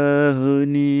त हो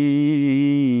नि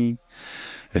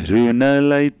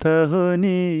रुनलाई त हो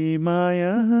नि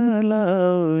माया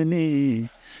लाउने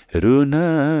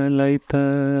रुनलाई त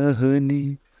हो नि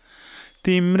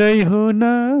तिम्रै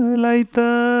हुनलाई त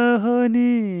हो नि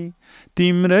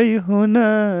तिम्रै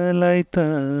हुनलाई त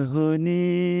हो नि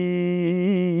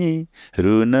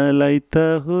रुनलाई त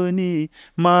हो नि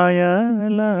माया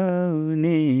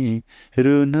लाउने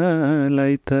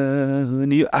रुनलाई त हो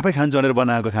नि यो आफै खान्छु भनेर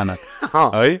बनाएको खाना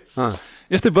है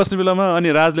यस्तै बस्ने बेलामा अनि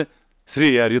राजले श्री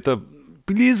यार यो त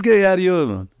प्लिज के यार यो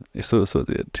यसो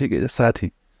सोचे ठिकै साथी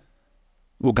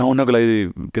ऊ गाउनको लागि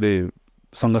के अरे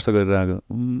सङ्घर्ष गरेर आएको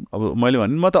अब मैले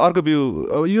भने म त अर्को भ्यू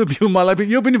अब यो भ्यू मलाई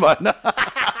यो पनि भएन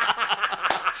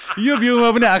यो भ्यूमा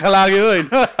पनि आँखा लाग्यो होइन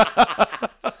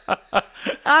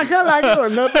आँखा लाग्यो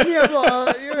भन्दा पनि अब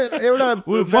एउटा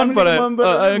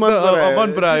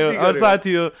मन परायो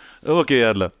साथी हो ओके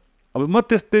यार ल अब म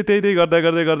त्यही गर्दा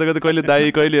कहिले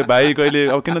दाई कहिले भाइ कहिले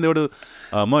अब किनभने एउटा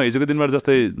म हिजोको दिनबाट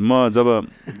जस्तै म जब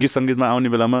गीत सङ्गीतमा आउने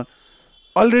बेलामा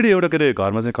अलरेडी एउटा के अरे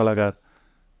घरमा चाहिँ कलाकार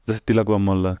जस्तै तिलक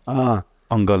मल्ल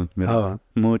अङ्कल मेरो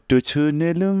मुटु छुने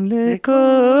लुम्लेको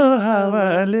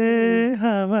हावाले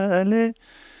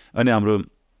अनि हाम्रो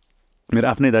मेरो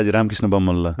आफ्नै दाजु रामकृष्ण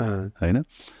बम्मल्ल होइन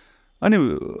अनि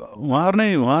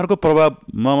उहाँहरूको प्रभाव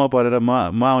ममा परेर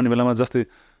म आउने बेलामा जस्तै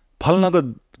फल्नको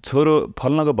छोरो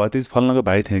फल्नको भतिज फल्नको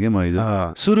भाइ थिएँ कि म हिजो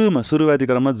सुरुवाती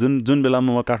क्रममा जुन बेलामा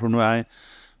म काठमाडौँ आएँ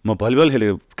म भलिबल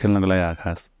खेल्नको लागि आएँ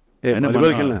खास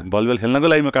भलिबल खेल्नको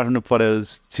लागि म काठमाडौँ परेर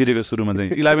छिरेको सुरुमा चाहिँ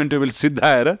 11-12 सिधा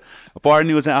आएर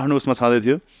पढ्नेको चाहिँ आफ्नो उसमा छँदै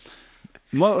थियो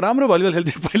म राम्रो भलिबल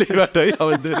खेल्थेँ पहिल्यैबाट है अब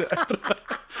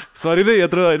शरीरै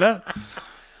यत्रो होइन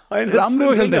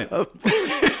राम्रो खेल्थेँ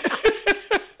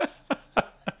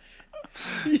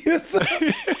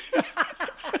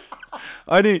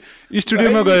अनि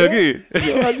स्टुडियोमा गयो कि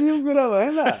अजिब कुरा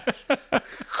भएन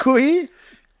कोही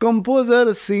कम्पोजर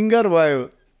सिङ्गर भयो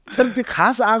तर त्यो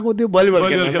खास आएको त्यो भलिबल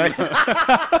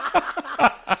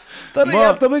तर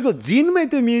यार तपाईँको जिनमै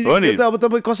त्यो म्युजिक त अब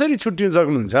तपाईँ कसरी छुट्टिन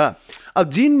सक्नुहुन्छ अब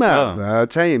जिनमा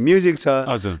चाहिँ म्युजिक छ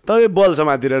तपाईँ बल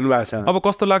समातिरहनु भएको छ अब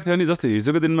कस्तो लाग्थ्यो भने जस्तै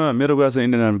हिजोको दिनमा मेरो बुवा चाहिँ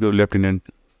इन्डियन आर्मीको लेफ्टिनेन्ट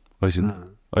भइसिन्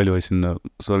अहिले भइसिन्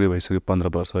स्वर्गीय भइसक्यो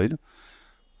 15 वर्ष होइन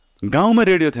गाउँमा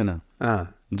रेडियो थिएन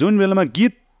जुन बेलामा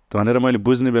गीत भनेर मैले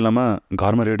बुझ्ने बेलामा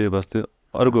घरमा रेडियो बस्थ्यो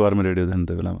अरूको घरमा रेडियो थिएन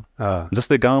त्यो बेलामा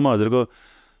जस्तै गाउँमा हजुरको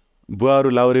बुवाहरू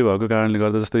लाउरी भएको कारणले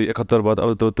गर्दा जस्तै 71 बाद अब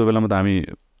त्यो बेलामा त हामी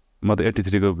म त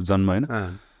 83 को जन्म होइन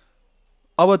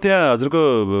अब त्यहाँ हजुरको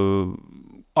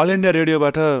अल इन्डिया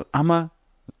रेडियोबाट आमा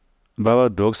बाबा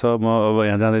ढोक छ म अब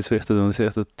यहाँ जाँदैछु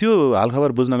यस्तो त्यो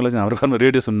हालखबर बुझ्नको लागि हाम्रो घरमा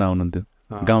रेडियो सुन्न आउनुहुन्थ्यो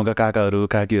गाउँका काकाहरू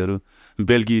काकीहरू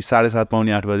बेलुकी 7:30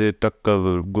 पाउने 8 बजे टक्क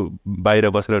बाहिर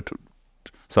बसेर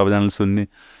सबैजनाले सुन्ने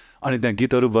अनि त्यहाँ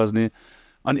गीतहरू बज्ने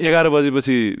अनि 11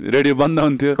 बजेपछि रेडियो बन्द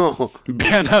हुन्थ्यो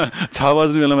बिहान 6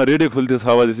 बज्ने बेलामा रेडियो खुल्थ्यो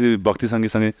 6 बजेपछि भक्ति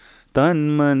सँगै तन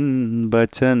मन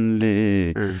वचनले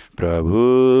प्रभु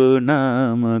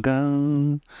नाम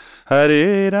गाऊं हरे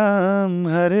राम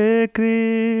हरे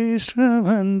कृष्ण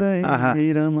भन्दै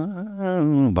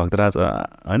रमाऊं भक्तराज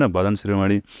होइन भजन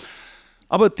शिरोमणि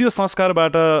अब त्यो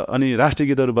संस्कारबाट अनि राष्ट्रिय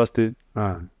गीतहरू बस्थे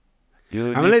यो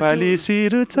नेपाली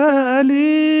सिरुचाली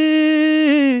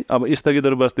अब यस्ता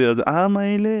गीतहरू बस्थे हजुर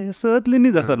आमैले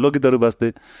सोध्लिनी जस्ता लोकगीतहरू बस्थे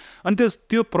अनि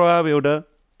त्यो प्रभाव एउटा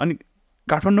अनि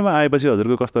काठमाडौँमा आएपछि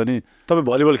हजुरको कस्तो भने तपाईँ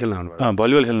भलिबल खेल्न आउनुभयो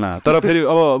भलिबल खेल्न तर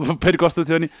फेरि कस्तो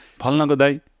थियो नि फल्नको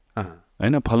दाई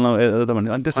होइन फल्न यता भन्ने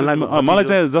अनि त्यसमा मलाई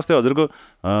चाहिँ जस्तै हजुरको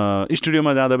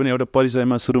स्टुडियोमा जाँदा पनि एउटा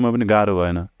परिचयमा सुरुमा पनि गाह्रो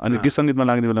भएन अनि गीत सङ्गीतमा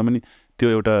लाग्ने बेला पनि त्यो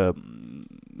एउटा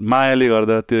मायाले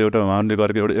गर्दा त्यो एउटा उहाँहरूले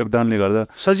गरेको एउटा योगदानले गर्दा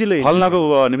सजिलो फल्नको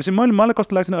भनेपछि मलाई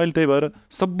कस्तो लाग्छ अहिले त्यही भएर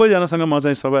सबैजनासँग म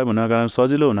चाहिँ स्वभाव हुनको कारण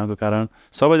सजिलो हुनको कारण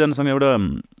सबैजनासँग एउटा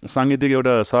साङ्गीतिक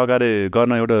एउटा सहकार्य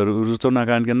गर्न एउटा रुचाउनको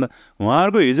कारण के भन्दा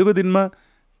उहाँहरूको हिजोको दिनमा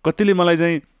कतिले मलाई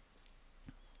चाहिँ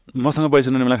मसँग पैसा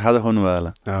नहुने मलाई खाजा खुवाउनु भयो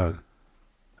होला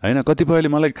होइन कतिपयले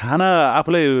मलाई खाना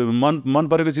आफूलाई मन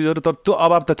परेको चिजहरू तर त्यो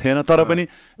अभाव त थिएन तर पनि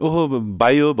ओहो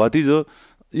भाइ हो भतिज हो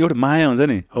एउटा माया हुन्छ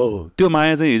नि हो त्यो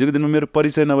माया चाहिँ हिजोको दिनमा मेरो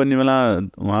परिचय नबन्ने बेला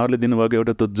उहाँहरूले दिनुभएको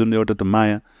एउटा त्यो जुन एउटा त्यो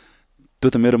माया त्यो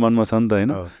त मेरो मनमा छ नि त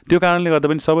होइन त्यो कारणले गर्दा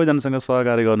पनि सबैजनासँग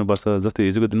सहकार्य गर्नुपर्छ जस्तै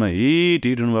हिजोको दिनमा हिट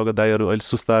हुनुभएको दाइहरू अहिले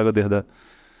सुस्ताएको देख्दा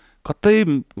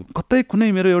कतै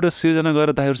कुनै मेरो एउटा सिर्जना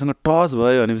गएर दाइहरूसँग टच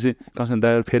भयो भनेपछि कमसेकम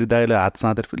दाइहरू फेरि दाइलाई हात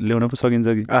साँतेर ल्याउन पो सकिन्छ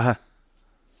कि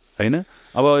होइन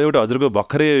अब एउटा हजुरको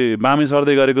भर्खरै बामे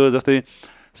सर्दै गरेको जस्तै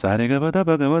सारेगा बदा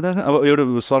बगा बदा अब एउटा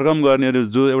सरगम गर्नेहरू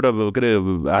जो एउटा के अरे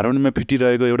हार्मोनियममा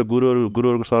फिटिरहेको एउटा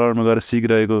गुरुहरूको शरणमा गएर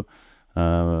सिकिरहेको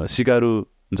सिकारु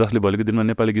जसले भोलिको दिनमा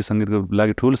नेपाली गीत सङ्गीतको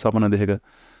लागि ठुलो सपना देखेका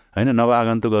होइन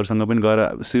नवआगन्तुकहरूसँग पनि गएर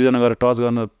सिर्जना गरेर टच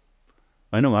गर्न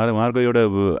होइन उहाँहरूको एउटा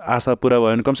आशा पुरा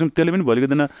भयो भने कमसेकम त्यसले पनि भोलिको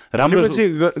दिन राम्रो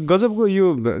गजबको यो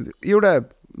एउटा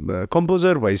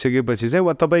कम्पोजर भइसकेपछि चाहिँ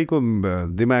वा तपाईँको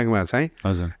दिमागमा चाहिँ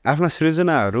हजुर आफ्ना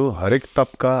सृजनाहरू हरेक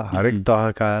तबका हरेक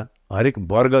तहका हरेक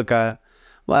वर्गका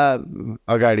वा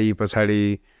अगाडि पछाडि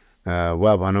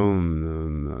वा भनौँ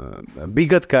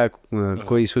विगतका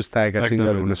कोही सुस्ताएका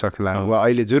सिङ्गर हुन सक्ला वा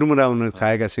अहिले जुर्मुराउन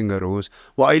चाहेका सिङ्गर होस्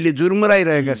वा अहिले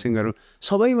जुर्मुराइरहेका सिङ्गर हो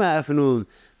सबैमा आफ्नो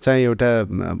चाहिँ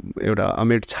एउटा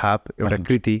अमेट छाप एउटा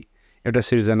कृति एउटा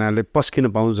सिर्जनाले पस्किन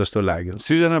पाउँ जस्तो लाग्यो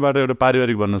सिर्जनाबाट एउटा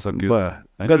पारिवारिक बन्न सक्यो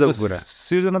गजब कुरा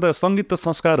सिर्जना त सङ्गीत त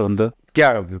संस्कार हो नि त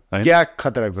क्या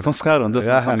खतरा संस्कार हो नि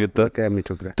त सङ्गीत त क्या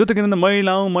मिठो कुरा त्यो त किन मै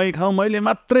लाउँ मै खाउँ मैले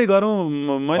मात्रै गरौँ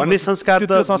भन्ने संस्कार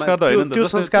त होइन त्यो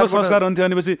संस्कार हुन्थ्यो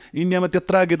भनेपछि इन्डियामा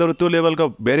त्यत्रा गीतहरू त्यो लेभलको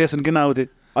भेरिएसन किन आउँथे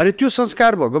अनि त्यो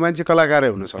संस्कार भएको मान्छे कलाकारै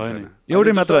हुन सक्दैन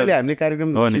एउटै मात्र अहिले हामीले कार्यक्रम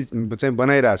चाहिँ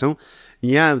बनाइरहेछौँ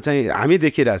यहाँ चाहिँ हामी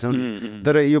देखिरहेछौँ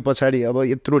तर यो पछाडि अब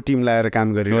यत्रो टिम लगाएर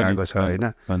काम गरिरहेको छ होइन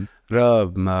र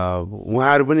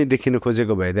उहाँहरू पनि देखिन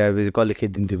खोजेको भइदिएपछि कसले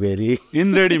खेदिन्थ्यो फेरि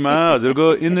इन्द्रेडीमा हजुरको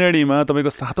इन्द्रेडीमा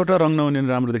तपाईँको 7वटा रङ नहुने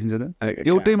राम्रो देखिन्छ त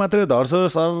एउटै मात्रै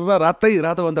धर्छ सर रातै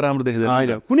रातोभन्दा राम्रो देखिँदैन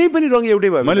होइन कुनै पनि रङ एउटै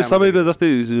भयो मैले सबैको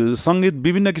जस्तै सङ्गीत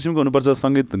विभिन्न किसिमको हुनुपर्छ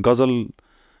सङ्गीत गजल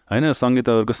होइन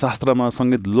सङ्गीतहरूको शास्त्रमा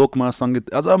सङ्गीत लोकमा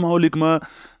सङ्गीत अझ मौलिकमा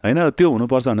होइन त्यो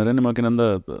हुनुपर्छ भनेर नि म किन भन्दा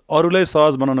अरूलाई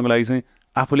सहज बनाउनको लागि चाहिँ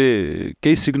आफूले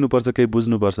केही सिक्नुपर्छ केही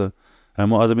बुझ्नुपर्छ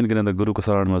म अझ पनि किन भन्दा गुरुको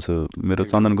शरणमा छु मेरो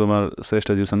चन्दन कुमार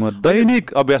श्रेष्ठज्यूसँग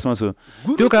दैनिक अभ्यासमा छु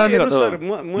त्यो कारणले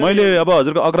गर्दा मैले अब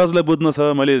हजुरको अग्रजलाई बुझ्नु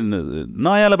छ मैले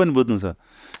नयाँलाई पनि बुझ्नु छ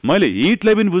मैले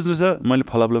हिटलाई पनि बुझ्नु छ मैले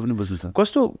फलापलाई पनि बुझ्नु छ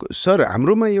कस्तो सर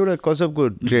हाम्रोमा एउटा कसबको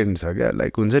ट्रेन्ड छ क्या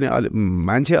लाइक हुन्छ नि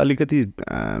मान्छे अलिकति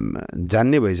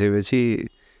जान्ने भइसकेपछि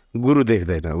गुरु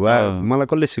देख्दैन वा मलाई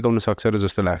कसले सिकाउन सक्छ र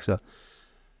जस्तो लाग्छ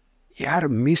यार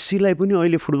मेस्सीलाई पनि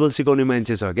अहिले फुटबल सिकाउने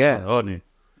मान्छे छ क्या हो नि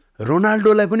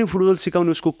रोनाल्डोलाई पनि फुटबल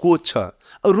सिकाउने उसको कोच छ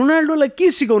अब रोनाल्डोलाई के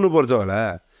सिकाउनु पर्छ होला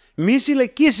मेस्सीलाई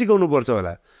के सिकाउनु पर्छ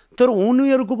होला तर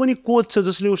उनीहरूको पनि कोच छ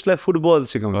जसले उसलाई फुटबल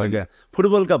सिकाउँछ क्या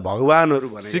फुटबलका भगवानहरू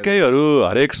भने सिकाइहरू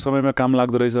हरेक समयमा काम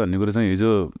लाग्दो रहेछ भन्ने कुरो चाहिँ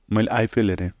हिजो मैले आइपिएल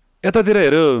हेरेँ यतातिर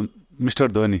हेऱ्यो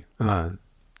मिस्टर धोनी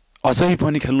अझै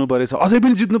पनि खेल्नु परेछ अझै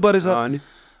पनि जित्नु परेछ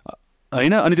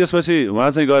होइन अनि त्यसपछि उहाँ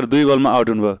चाहिँ गएर 2 गोलमा आउट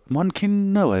हुनुभयो मन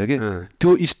खिन्न भयो कि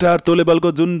त्यो स्टार त्यो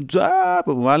लेभलको जुन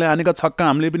उहाँले हानेका छक्का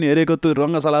हामीले पनि हेरेको त्यो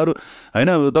रङ्गशालाहरू होइन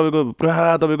तपाईँको पुरा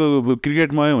तपाईँको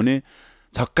क्रिकेटमय हुने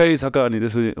छक्कै छक्का अनि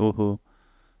त्यसपछि ओहो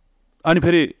अनि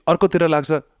फेरि अर्कोतिर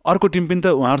लाग्छ अर्को टिम पनि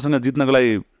त उहाँहरूसँग जित्नको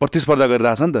लागि प्रतिस्पर्धा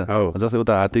गरिरहेछ नि त जस्तै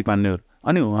उता हार्दिक पाण्डेहरू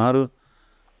अनि उहाँहरू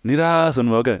निराश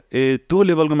हुनुभयो क्या त्यो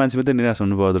लेभलको मान्छे पनि त निराश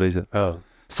हुनुपर्दो रहेछ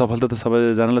सफलता त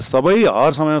सबैजनालाई सबै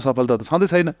हर समयमा सफलता त छँदै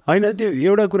छैन होइन त्यो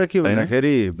एउटा कुरा के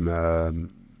भन्दाखेरि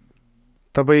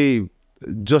तपाईँ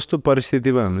जस्तो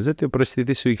परिस्थितिमा हुनुहुन्छ त्यो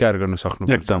परिस्थिति स्वीकार गर्न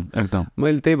सक्नु एकदम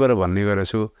मैले त्यही भएर भन्ने गरेको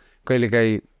छु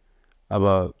कहिलेकाहीँ अब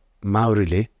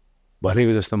माउरीले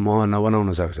भनेको जस्तो मह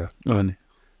नबनाउन सक्छ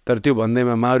तर त्यो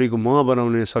भन्दैमा माउरीको मह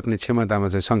बनाउन सक्ने क्षमतामा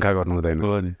चाहिँ शङ्का गर्नु हुँदैन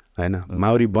होइन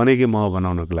माउरी बनेकै मह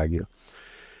बनाउनको लागि हो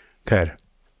खैर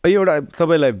एउटा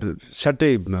तपाईँलाई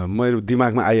सट्टै मेरो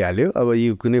दिमागमा आइहाल्यो अब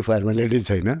यो कुनै फर्मालिटी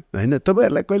छैन होइन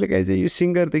तपाईँहरूलाई कहिलेकाहीँ चाहिँ यो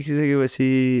सिङ्गर देखिसकेपछि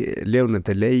ल्याउन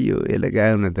त ल्याइयो यसलाई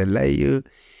गाउन त ल्याइयो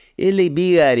यसले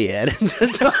बिगारी हेर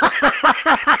जस्तो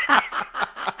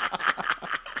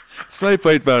सही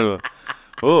पैट पार्नु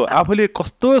हो आफूले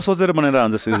कस्तो सोचेर बनाएर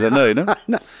आउँछ सिर्जना होइन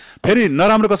फेरि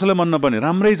नराम्रो कसैलाई मन नपर्ने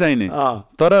राम्रै चाहिने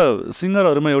तर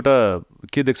सिङ्गरहरूमा एउटा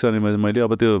के देख्छु भने मैले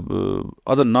अब त्यो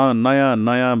अझ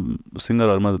नयाँ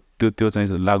सिङ्गरहरूमा त्यो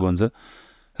चाहिँ लागु हुन्छ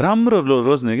राम्रो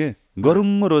रोज्ने के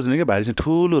गरुङ्गो रोज्ने क्या भारी चाहिँ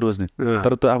ठुलो रोज्ने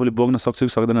तर त्यो आफूले बोक्न सक्छ कि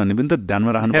सक्दैन भन्ने पनि त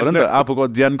ध्यानमा राख्नु पर्यो नि त आफूको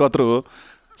ज्यान कत्रो हो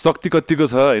शक्ति कतिको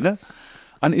छ होइन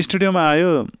अनि स्टुडियोमा आयो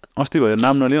अस्ति भयो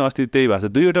नाम नलियो अस्ति त्यही भएको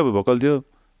छ 2वटा भोकल थियो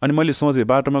अनि मैले सोचेँ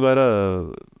बाटोमा गएर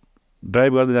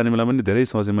ड्राइभ गर्दै जाने बेला पनि धेरै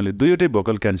सोचेँ मैले 2वटै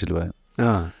भोकल क्यान्सल भयो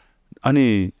अनि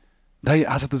दाइ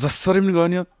आज त जसरी पनि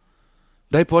गर्नु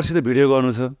दाइ पर्सि त भिडियो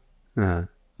गर्नु छ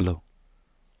ल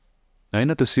होइन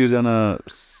त्यो सिर्जना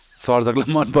सर्जकलाई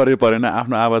मन पर्यो परेन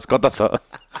आफ्नो आवाज कता छ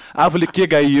आफूले के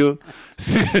गाइयो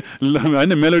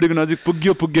होइन मेलोडीको नजिक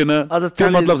पुग्यो पुगेन त्यो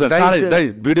मतलब छ चाँडै दाइ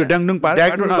भिडियो ड्याङडुङ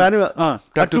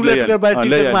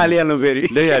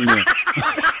ल्याइहाल्नु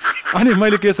अनि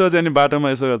मैले के सोचेँ अनि बाटोमा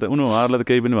यसो गर्दा उनीहरूलाई त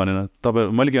केही पनि भनेन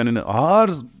तपाईँ मैले के भने हर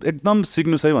एकदम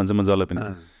सिक्नु है भन्छ म जसलाई पनि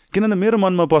किनभने मेरो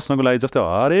मनमा पस्नको लागि जस्तै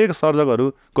हरेक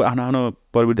सर्जकहरूको आफ्नो आफ्नो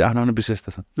प्रवृत्ति आफ्नो आफ्नो विशेषता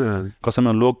छ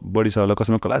कसैमा लोक बढी छ होला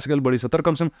कसैमा क्लासिकल बढी छ तर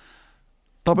कमसेकम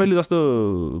तपाईँले जस्तो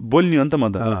बोल्ने हो नि त म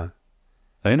त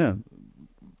होइन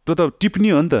त्यो त टिप्ने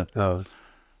हो नि त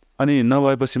अनि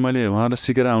नभएपछि मैले उहाँलाई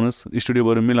सिकेर आउनुहोस्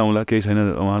स्टुडियोबाट मिलाउँला केही छैन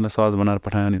उहाँलाई सहज बनाएर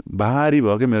पठाएँ अनि भारी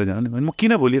भयो क्या मेरो जान म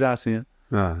किन भोलिरहेको छु यहाँ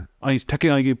अनि ठ्याक्कै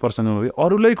अघि प्रसङ्ग भयो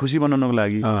अरूलाई खुसी बनाउनको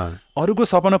लागि अरूको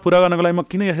सपना पुरा गर्नको लागि म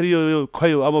किन यसरी यो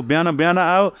खै अब बिहान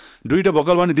आयो 2टा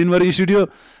भोकल भने दिनभरि स्टुडियो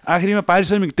आखिरीमा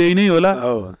पारिश्रमिक त्यही नै होला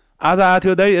आज आएको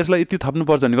थियो दाइ यसलाई यति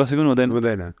थप्नुपर्छ भने कसैको पनि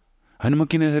हुँदैन होइन म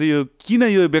किन यसरी यो किन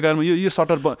यो बेकारमा यो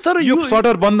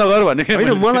सटर बन्द गर भने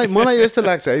होइन मलाई यस्तो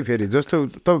लाग्छ है फेरि जस्तो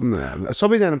त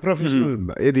सबैजना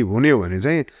प्रोफेसनल यदि हुने हो भने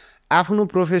चाहिँ आफ्नो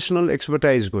प्रोफेसनल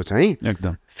एक्सपर्टाइजको चाहिँ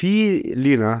एकदम फी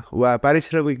लिन वा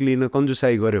पारिश्रमिक लिन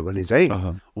कन्जुसाइ गर्यो भने चाहिँ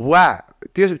वा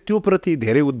त्यो प्रति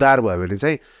धेरै उद्धार भयो भने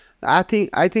चाहिँ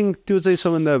आई थिङ्क त्यो चाहिँ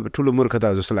सबभन्दा ठुलो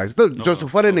मूर्खता जस्तो लाग्छ त जस्तो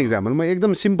फर एन इक्जाम्पल म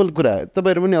एकदम सिम्पल कुरा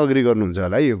तपाईँहरू पनि अग्री गर्नुहुन्छ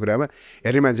होला है यो कुरामा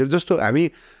हेर्ने मान्छेहरू जस्तो हामी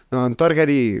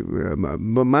तरकारी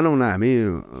मानौँ न हामी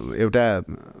एउटा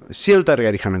सेल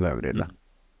तरकारी खान गयो भने ल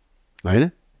होइन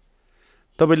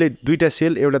तपाईँले 2टा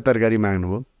सेल एउटा तरकारी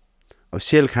माग्नुभयो अब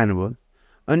सेल खानुभयो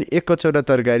अनि 1 कचौरा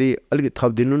तरकारी अलिकति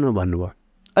थपिदिनु न भन्नुभयो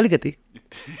अलिकति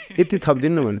यति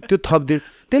थपिदिनु न भन्नु त्यो थपिदिनु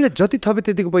त्यसले जति थपे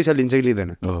त्यतिको पैसा लिन्छ कि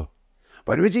लिँदैन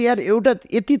भनेपछि यार एउटा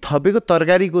यति थपेको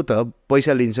तरकारीको त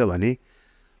पैसा लिन्छ भने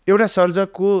एउटा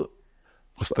सर्जकको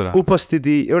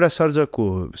उपस्थिति एउटा सर्जकको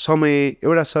समय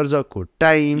एउटा सर्जकको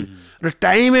टाइम र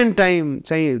टाइम एन्ड टाइम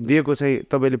चाहिँ दिएको चाहिँ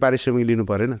तपाईँले पारिश्रमिक लिनु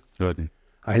परेन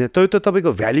होइन त्यो त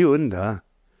तपाईँको भ्याल्यु हो नि त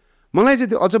मलाई चाहिँ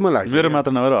त्यो अचम्म लाग्छ मेरो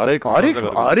मात्र नभएर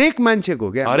हरेक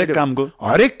मान्छेको क्या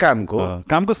हरेक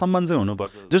कामको सम्मान चाहिँ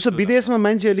हुनुपर्छ जस्तो विदेशमा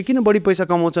मान्छेहरूले किन बढी पैसा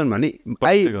कमाउँछन् भने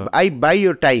आई बाई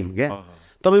योर टाइम क्या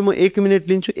तपाईँ म 1 मिनट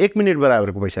लिन्छु 1 मिनट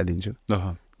बराबरको पैसा लिन्छु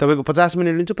तपाईँको 50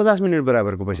 मिनट लिन्छु 50 मिनट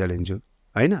बराबरको पैसा लिन्छु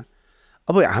होइन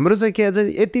अब हाम्रो चाहिँ के अझ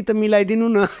यति त मिलाइदिनु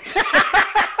न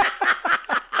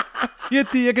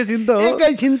यति एकैछिन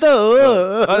त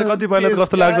हो कतिपयलाई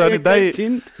कस्तो लाग्छ अनि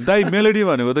दाइ मेलोडी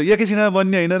भनेको त एकैछिनमा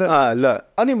बन्ने होइन र ल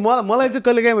अनि मलाई चाहिँ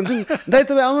कहिले काहीँ भन्छु दाइ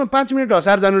तपाईँ आउनु 5 मिनट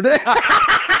हसार जानु रे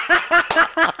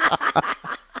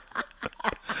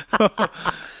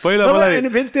पहिला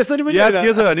मलाई त्यसरी पनि याद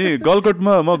के छ भने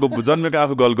गलकोटमा म जन्मेको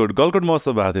आफू गलकोट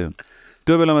महोत्सव भएको थियो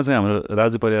त्यो बेलामा चाहिँ हाम्रो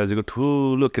राजु परियारजीको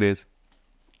ठुलो क्रेज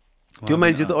त्यो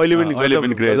मान्छे त अहिले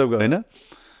पनि क्रेज होइन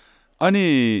अनि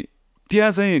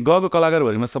त्यहाँ चाहिँ गएको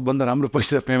कलाकारभरिमा सबभन्दा राम्रो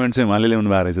पैसा पेमेन्ट चाहिँ उहाँले ल्याउनु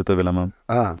भएको रहेछ त्यो बेलामा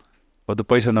अब त्यो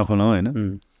पैसा नखोलाउँ होइन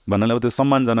भन्नाले अब त्यो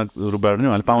सम्मानजनक रूपबाट पनि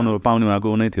उहाँले पाउने उहाँको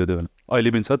नै थियो त्यो बेला अहिले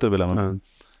पनि छ त्यो बेलामा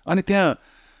अनि त्यहाँ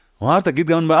उहाँहरू त गीत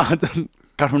गाउनु भयो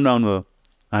काठमाडौँ आउनुभयो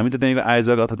हामी त त्यहीँको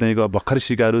आयोजक अथवा त्यहीँको भर्खरै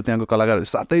सिकारु त्यहाँको कलाकार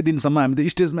 7 दिनसम्म हामी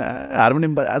त स्टेजमा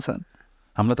हार्मोनियम बजाएको छ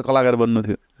हामीलाई त कलाकार बन्नु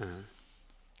थियो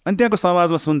अनि त्यहाँको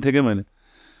समाजमा सुन्थेँ क्या मैले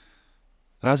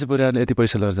राजु परियारले यति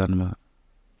पैसा लिएर जानुभयो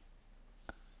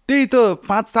त्यही त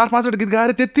 4-5वटा गीत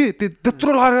गाएर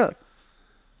त्यत्रो लगाएर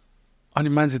अनि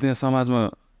मान्छे त्यहाँ समाजमा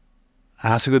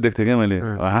हाँसेको देख्थेँ क्या मैले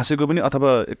हाँसेको पनि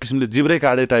अथवा एक किसिमले जिब्रै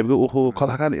काटे टाइपको ओहो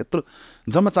कलाकार यत्रो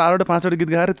जम्मा 4वटा 5वटा गीत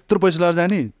गाएर त्यत्रो पैसा लिएर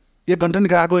जाने 1 घन्टा नि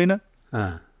गएको होइन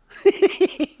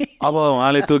अब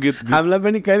उहाँले त्यो गीत हामीलाई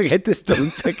पनि कहिले काहीँ त्यस्तो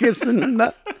हुन्छ के सुन्नु न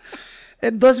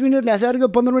 10 मिनट हँसाएर गयो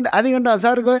 15 मिनट आधी घन्टा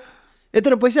हँसाएर गयो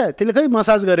यत्रो पैसा त्यसले खै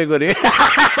मसाज गरेको रे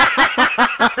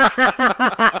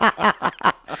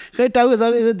खै टाउको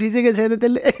सब यसो थिचेकै छैन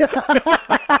त्यसले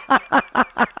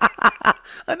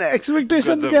अनि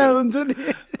एक्सपेक्टेसन क्या हुन्छ नि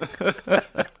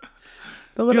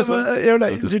एउटा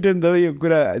इन्सिडेन्ट त यो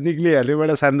कुरा निक्लिहाल्यो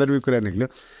एउटा सान्दर्भिक कुरा निक्ल्यो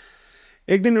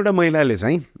एक दिन एउटा महिलाले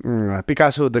चाहिँ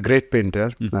पिकासो द ग्रेट पेन्टर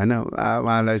होइन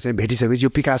उहाँलाई चाहिँ भेटिसकेपछि यो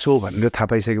पिकासो भनेर थाहा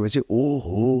पाइसकेपछि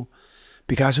ओहो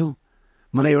पिकासो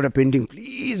मलाई एउटा पेन्टिङ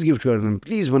प्लिज गिफ्ट गरिदिनु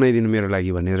प्लिज बनाइदिनु मेरो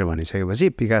लागि भनेर भनिसकेपछि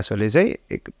पिकासोले चाहिँ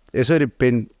यसरी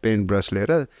पेन ब्रस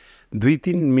लिएर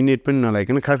 2-3 मिनट पनि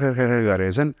नलाइकन खरखर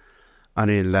गरेछन्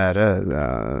अनि ल्याएर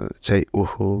चाहिँ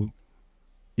ओहो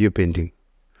यो पेन्टिङ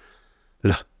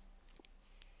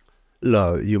ल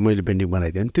यो मैले पेन्टिङ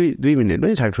बनाइदिएँ अनि 2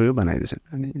 मिनटमै ठाकठुकै बनाइदिएछन्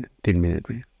अनि 3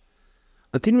 मिनटमै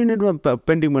 3 मिनटमा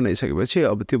पेन्टिङ बनाइसकेपछि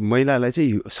अब त्यो महिलालाई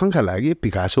चाहिँ शङ्का लाग्यो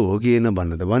पिकासो हो कि होइन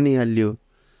भन्नु त भनिहाल्यो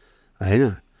होइन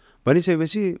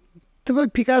भनिसकेपछि तपाईँ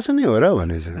पिकासो नै हो र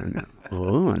भनेछ हो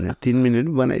भने 3 मिनट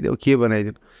बनाइदियो के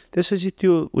बनाइदियो त्यसपछि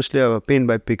त्यो उसले अब पेन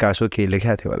बाई पिकासो के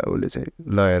लेखाएको थियो होला उसले चाहिँ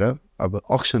लगेर अब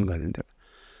अक्सन गरिन्थ्यो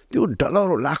त्यो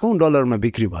लाखौँ डलरमा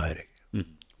बिक्री भयो अरे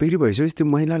बिक्री भइसकेपछि त्यो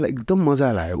महिलालाई एकदम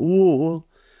मजा लाग्यो हो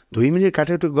 2 मिनट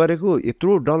काटेर गरेको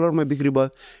यत्रो डलरमा बिक्री भयो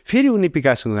फेरि उनी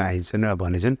पिकासँग आइन्छन् र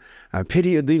भनेछन् फेरि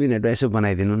यो 2 मिनटमा यसो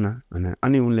बनाइदिनु न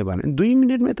अनि उनले भने 2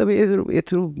 मिनटमै तपाईँ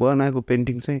यत्रो बनाएको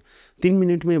पेन्टिङ चाहिँ 3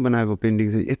 मिनटमै बनाएको पेन्टिङ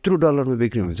चाहिँ यत्रो डलरमा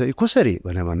बिक्री हुन्छ यो कसरी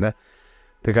भनेर भन्दा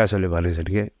पिकासोले भनेछन्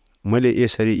कि मैले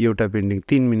यसरी एउटा पेन्टिङ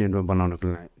 3 मिनटमा बनाउनको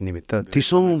निमित्त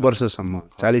 30औँ वर्षसम्म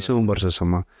 40औँ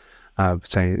वर्षसम्म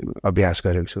चाहिँ अभ्यास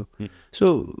गरेको छु सो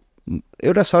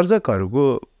एउटा सर्जकहरूको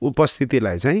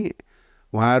उपस्थितिलाई चाहिँ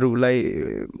उहाँहरूलाई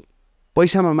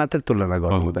पैसामा मात्र तुलना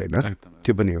गर्नु हुँदैन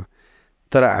त्यो पनि हो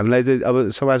तर हामीलाई चाहिँ अब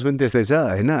समाज पनि त्यस्तै छ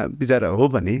होइन बिचरा हो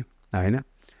पनि होइन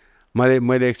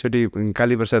मैले एकचोटि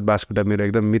कालीप्रसाद बास्कोटा मेरो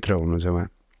एकदम मित्र हुनुहुन्छ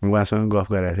उहाँसँग गफ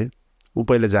गरेको थिएँ ऊ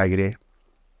पहिला जागिरे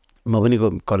म पनि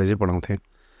कलेजै पढाउँथेँ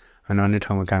अनि अन्य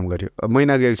ठाउँमा काम गऱ्यो अब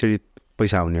महिनाको एकचोटि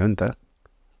पैसा आउने हो नि त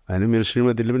होइन मेरो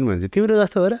श्रीमतीले पनि भन्छ तिम्रो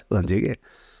जस्तो हो र भन्छ कि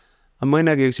अब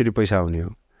महिनाको एकचोटि पैसा आउने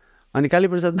हो अनि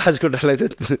कालीप्रसाद बास्कोटालाई त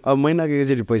अब महिनाको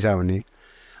एकचोटि पैसा आउने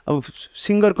अब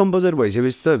सिङ्गर कम्पोजर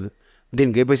भइसकेपछि त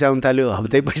दिनकै पैसा आउनु थाल्यो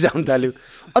हप्तै पैसा आउनु थाल्यो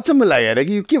अचम्म लाग्यो अरे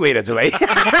कि यो के भइरहेछ भाइ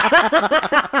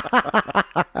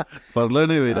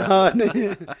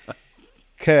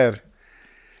खैर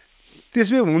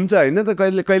त्यसमै हुन्छ होइन त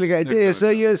कहिलेकाहीँ चाहिँ यसो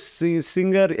यो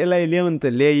सिङ्गर यसलाई ल्याऊ नि त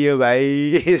ल्याइयो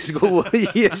भाइ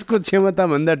यसको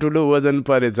क्षमताभन्दा ठुलो वजन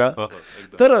परेछ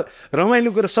तर रमाइलो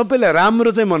कुरा सबैलाई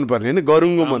राम्रो चाहिँ मनपर्ने होइन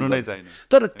गरुङ्गो मन नै चाहिने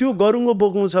तर त्यो गरुङ्गो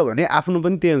बोक्नु छ भने आफ्नो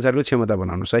पनि त्यही अनुसारको क्षमता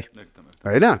बनाउनुहोस् है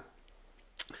होइन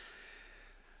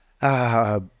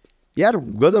यार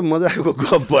गजब मजाको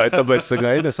गफ भयो तपाईँसँग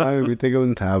होइन समय बितेको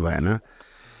पनि थाहा भएन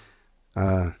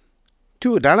त्यो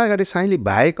डाँडागाडी साइली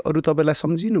बाहेक अरू तपाईँलाई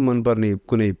सम्झिनु मनपर्ने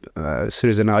कुनै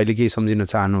सृजना अहिले केही सम्झिन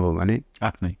चाहनुभयो भने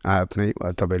आफ्नै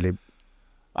तपाईँले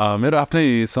मेरो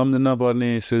आफ्नै सम्झिन पर्ने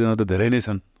सृजना त धेरै नै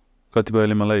छन्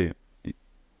कतिपयले मलाई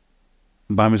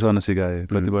बामी सर्न सिकायो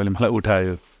कतिपयले मलाई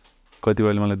उठायो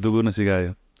कतिपयले मलाई दुगुर्न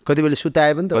सिकायो कतिपयले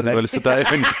सुतायो पनि त कतिपयले सुतायो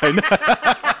पनि होइन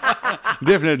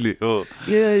डेफिनेटली हो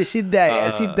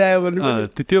सिद्धायो भने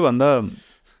त्योभन्दा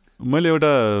मैले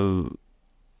एउटा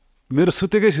मेरो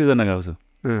सुतेकै सृजना गाउँछु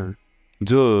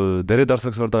जो धेरै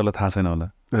दर्शक श्रोताहरूलाई थाहा छैन होला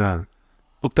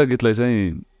उक्त गीतलाई चाहिँ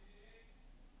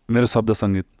मेरो शब्द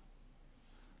सङ्गीत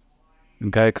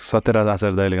गायक सत्यराज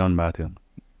आचार्य दाइले गाउनु भएको थियो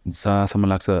जहाँसम्म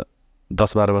लाग्छ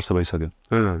 10-12 वर्ष भइसक्यो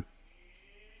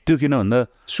त्यो किन भन्दा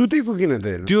सुतेको किन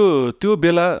त्यो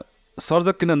बेला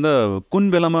सर्जक किन भन्दा कुन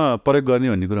बेलामा प्रयोग गर्ने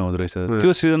भन्ने कुरा हुँदो रहेछ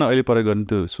त्यो सृजना अहिले प्रयोग गर्ने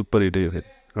त्यो सुपर हिटै हो फेरि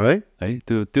है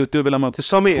त्यो बेलामा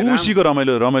समय खुसीको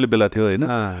रमाइलो बेला थियो होइन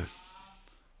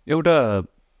एउटा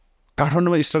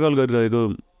काठमाडौँमा स्ट्रगल गरिरहेको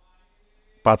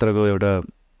पात्रको एउटा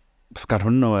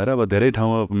काठमाडौँ नभएर अब धेरै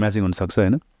ठाउँमा म्याचिङ हुनसक्छ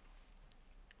होइन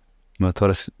म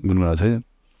थोरै गुनगुनाएको छैन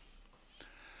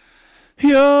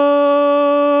यो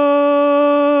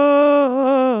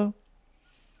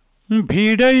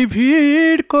भिडै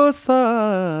भिडको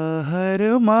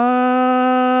सहरमा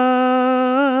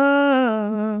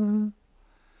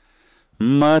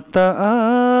म त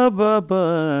अब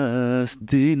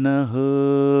बस्दिन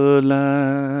होला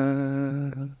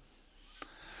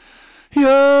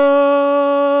यो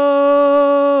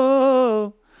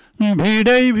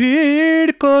भिडै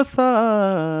भिडको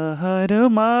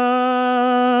सहरमा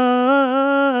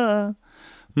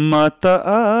म त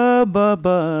अब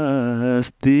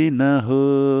बस्दिन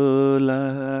होला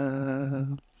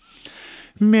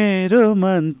मेरो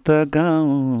मन त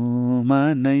गाउँमा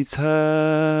नै छ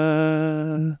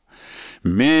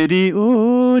मेरी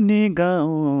उनी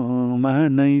गाउँमा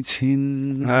नै छिन्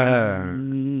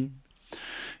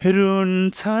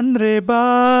रुन्छन् रे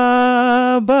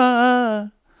बाबा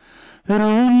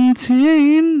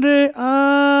रुन्छिन् रे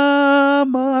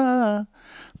आमा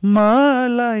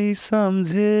मलाई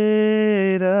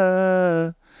सम्झेर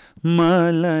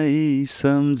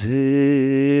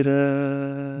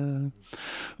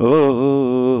ओ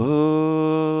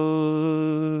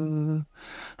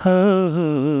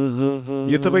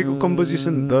यो तपाईँको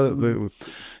कम्पोजिसन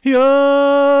यो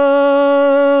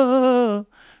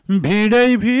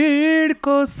भिडै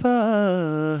भिडको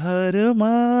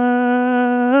सहरमा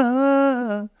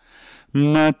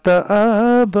म त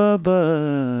अब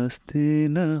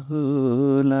बस्दिन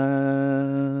होला।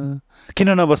 किन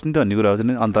नबस्ने त भन्ने कुरा हो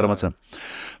नि अन्तरमा छ।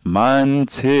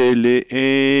 मान्छेले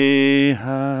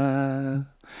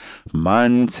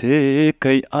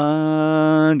मान्छेकै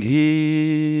आँघी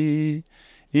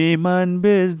इमान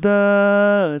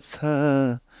बेच्दछ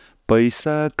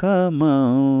पैसा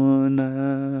कमाउन।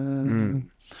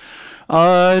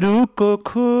 अरूको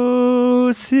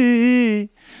खुसी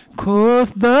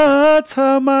खोज्दछ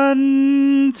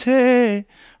मान्छे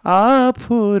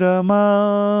आफू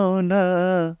रमाउन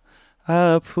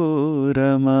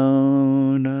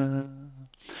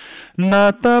न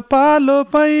त पालो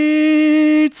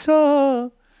पैछ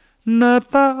न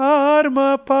त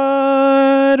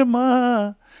परमा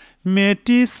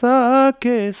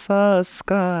मेटिसके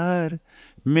संस्कार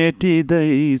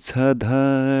मेटिँदैछ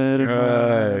धर्म।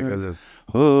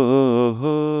 हो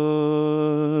हो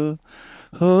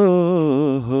हो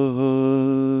हो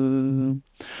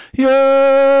यो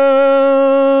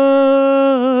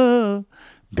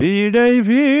भिडै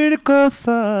भिडको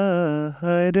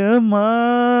सहरमा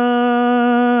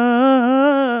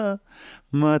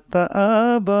म त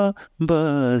अब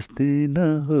बस्दिन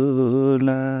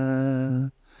होला।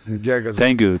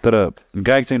 Thank you. तर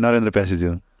गायक चाहिँ नरेन्द्र प्यासीजी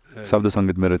हो, शब्द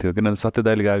सङ्गीत मेरो थियो। किनभने सत्य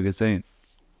दाइले गाएको चाहिँ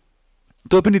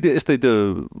त्यो पनि त्यो यस्तै त्यो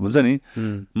हुन्छ नि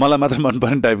मलाई मात्र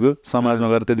मनपर्ने टाइपको, समाजमा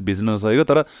गएर त्यति भिज्न नसकेको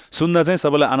तर सुन्दा चाहिँ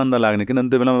सबैलाई आनन्द लाग्ने। किनभने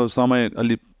त्यो बेलामा समय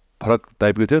अलि फरक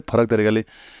टाइपको थियो, फरक तरिकाले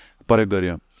प्रयोग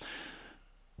गरियो।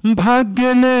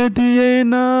 भाग्यले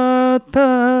दिएन त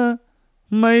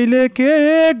मैले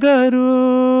के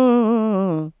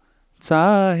गरौँ,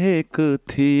 चाहेको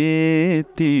थिए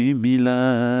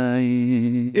तिमीलाई।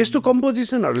 यस्तो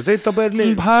कम्पोजिसनहरू चाहिँ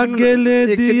तपाईँहरूले भाग्यले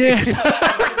दिए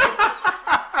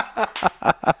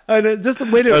होइन जस्तो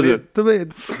मैले तपाईँ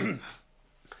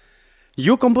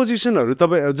यो कम्पोजिसनहरू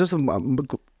तपाईँ जस्तो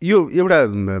यो एउटा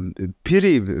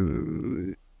फेरि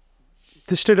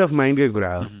त्यो स्टेट अफ माइन्डकै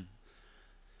कुरा हो।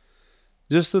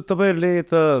 जस्तो तपाईँहरूले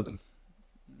त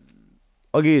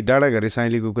अघि डाँडाघरे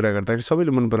साइलीको कुरा गर्दाखेरि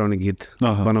सबैले मन पराउने गीत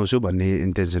बनाउँछु भन्ने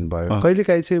इन्टेन्सन भयो।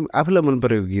 कहिलेकाहीँ चाहिँ आफूलाई मन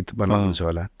परेको गीत बनाउनुहुन्छ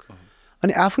होला,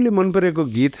 अनि आफूले मन परेको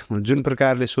गीत जुन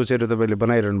प्रकारले सोचेर तपाईँले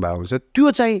बनाइरहनु भएको हुन्छ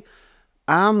त्यो चाहिँ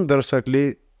आम दर्शकले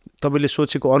तपाईँले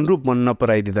सोचेको अनुरूप मन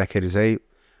नपराइदिँदाखेरि चाहिँ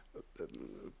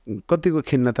कतिको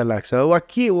खिन्नता लाग्छ वा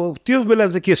के हो? त्यो बेला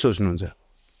चाहिँ के सोच्नुहुन्छ?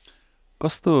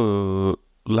 कस्तो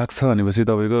लाग्छ भनेपछि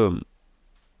तपाईँको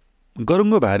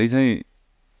गरुङ्गो भारी चाहिँ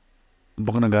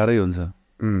बोक्न गाह्रै हुन्छ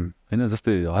होइन।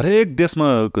 जस्तै हरेक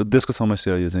देशको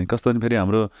समस्या हो यो चाहिँ। कस्तो भने फेरि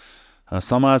हाम्रो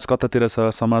समाज कतातिर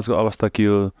छ, समाजको अवस्था के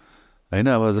हो होइन।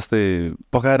 अब जस्तै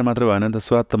पकाएर मात्र भएन नि त,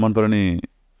 स्वाद त मन पराउने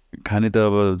खाने त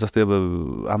अब जस्तै अब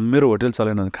मेरो होटेल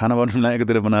चलेन, खाना बनाउनु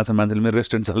लागेकोतिर बनाएको छ मान्छेले, मेरो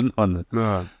रेस्टुरेन्ट चलेन भन्छ।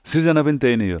 सृजना पनि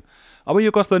त्यही नै हो। अब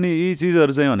यो कस्तो नि यी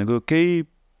चिजहरू चाहिँ भनेको केही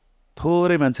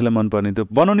थोरै मान्छेलाई मनपर्ने, त्यो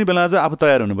बनाउने बेला चाहिँ आफू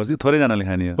तयार हुनुपर्छ, थोरैजनाले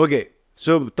खाने हो। ओके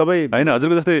सो तपाईँ होइन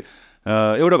हजुरको जस्तै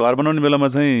एउटा घर बनाउने बेलामा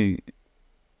चाहिँ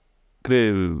के अरे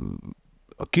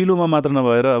किलोमा मात्र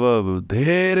नभएर अब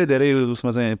धेरै धेरै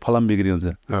उसमा चाहिँ फलाम बिक्री हुन्छ।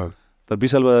 तर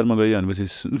विशाल बजारमा गयो भनेपछि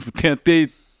त्यहाँ त्यही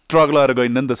ट्रक लगाएर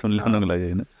गइन्न नि त सुन ल्याउनको लागि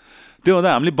होइन। त्यो हुँदा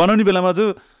हामीले बनाउने बेलामा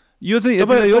चाहिँ यो चाहिँ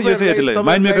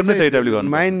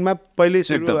माइन्डमा पहिल्यै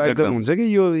सुरु एकदम हुन्छ कि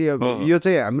यो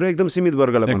चाहिँ हाम्रो एकदम सीमित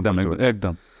वर्गलाई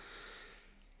एकदम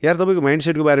यार। तपाईँको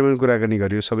माइन्डसेटको बारेमा पनि कुराकानी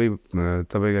गरियो, सबै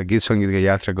तपाईँको गीत सङ्गीतको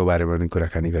यात्राको बारेमा पनि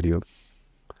कुराकानी गरियो,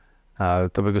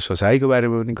 तपाईँको सोचाइको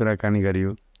बारेमा पनि कुराकानी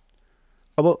गरियो।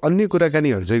 अब अन्य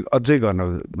कुराकानीहरू चाहिँ अझै गर्न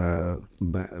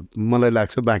मलाई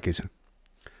लाग्छ बाँकी छ।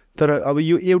 तर अब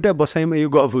यो एउटा बसाइमा यो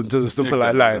गफ हुन्छ जस्तो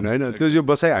मलाई लागेन होइन। त्यो यो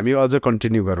बसाइ हामी अझ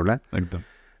कन्टिन्यू गरौँला एकदम।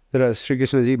 तर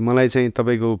श्रीकृष्णजी मलाई चाहिँ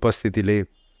तपाईँको उपस्थितिले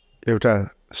एउटा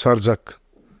सर्जकलाई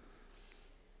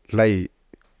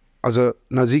अझ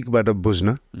नजिकबाट बुझ्न,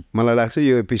 मलाई लाग्छ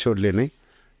यो एपिसोडले नै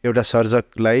एउटा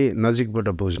सर्जकलाई नजिकबाट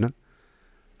बुझ्न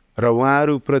र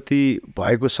उहाँहरूप्रति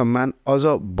भएको सम्मान अझ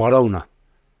बढाउन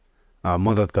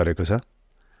मद्दत गरेको छ।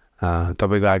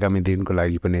 तपाईँको आगामी दिनको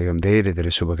लागि पनि एकदम धेरै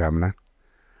धेरै शुभकामना।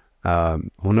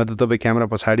 हुन त तपाईँ क्यामेरा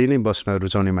पछाडि नै बस्न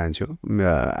रुचाउने मान्छे हो,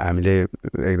 हामीले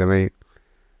एकदमै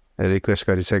रिक्वेस्ट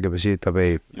गरिसकेपछि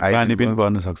तपाईँ पानी पनि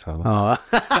पर्न सक्छ अब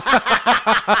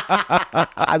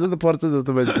आज त पर्छ जस्तो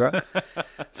पनि छ।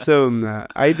 सो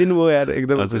आइदिनु भयो यार,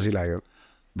 एकदम खुसी लाग्यो।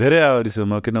 धेरै आभारी छु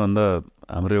म, किन भन्दा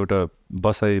हाम्रो एउटा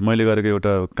बसाइ मैले गरेको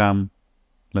एउटा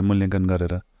कामलाई मूल्याङ्कन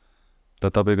गरेर र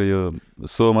तपाईँको यो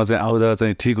सोमा चाहिँ आउँदा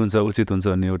चाहिँ ठिक हुन्छ उचित हुन्छ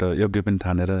भन्ने एउटा योग्य पनि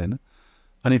ठानेर होइन।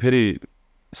 अनि फेरि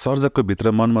सर्जकको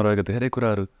भित्र मनमा रहेको धेरै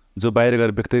कुराहरू जो बाहिर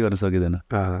गएर व्यक्तै गर्न सकिँदैन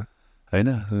होइन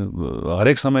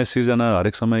हरेक समय सिर्जना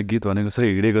हरेक समय गीत भनेको छ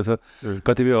हिँडेको छ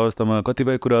कतिपय अवस्थामा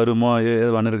कतिपय कुराहरू म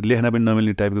भनेर लेख्न पनि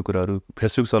नमिल्ने टाइपको कुराहरू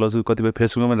फेसबुक चलाउँछु कतिपय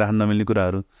फेसबुकमा राख्न नमिल्ने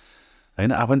कुराहरू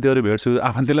होइन आफन्तीहरू भेट्छु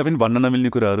आफन्तीलाई पनि भन्न नमिल्ने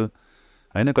कुराहरू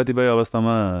होइन कतिपय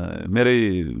अवस्थामा मेरै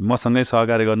मसँगै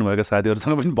सहकार्य गर्नुभएका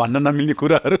साथीहरूसँग पनि भन्न नमिल्ने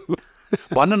कुराहरू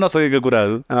भन्न नसकेका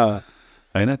कुराहरू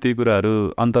होइन ती कुराहरू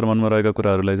अन्तर्मनमा रहेका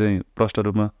कुराहरूलाई चाहिँ प्रष्ट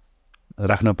रूपमा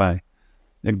राख्न पाएँ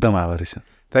एकदम आभारी छ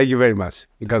थ्याङ्क यू भेरी मच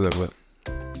गजब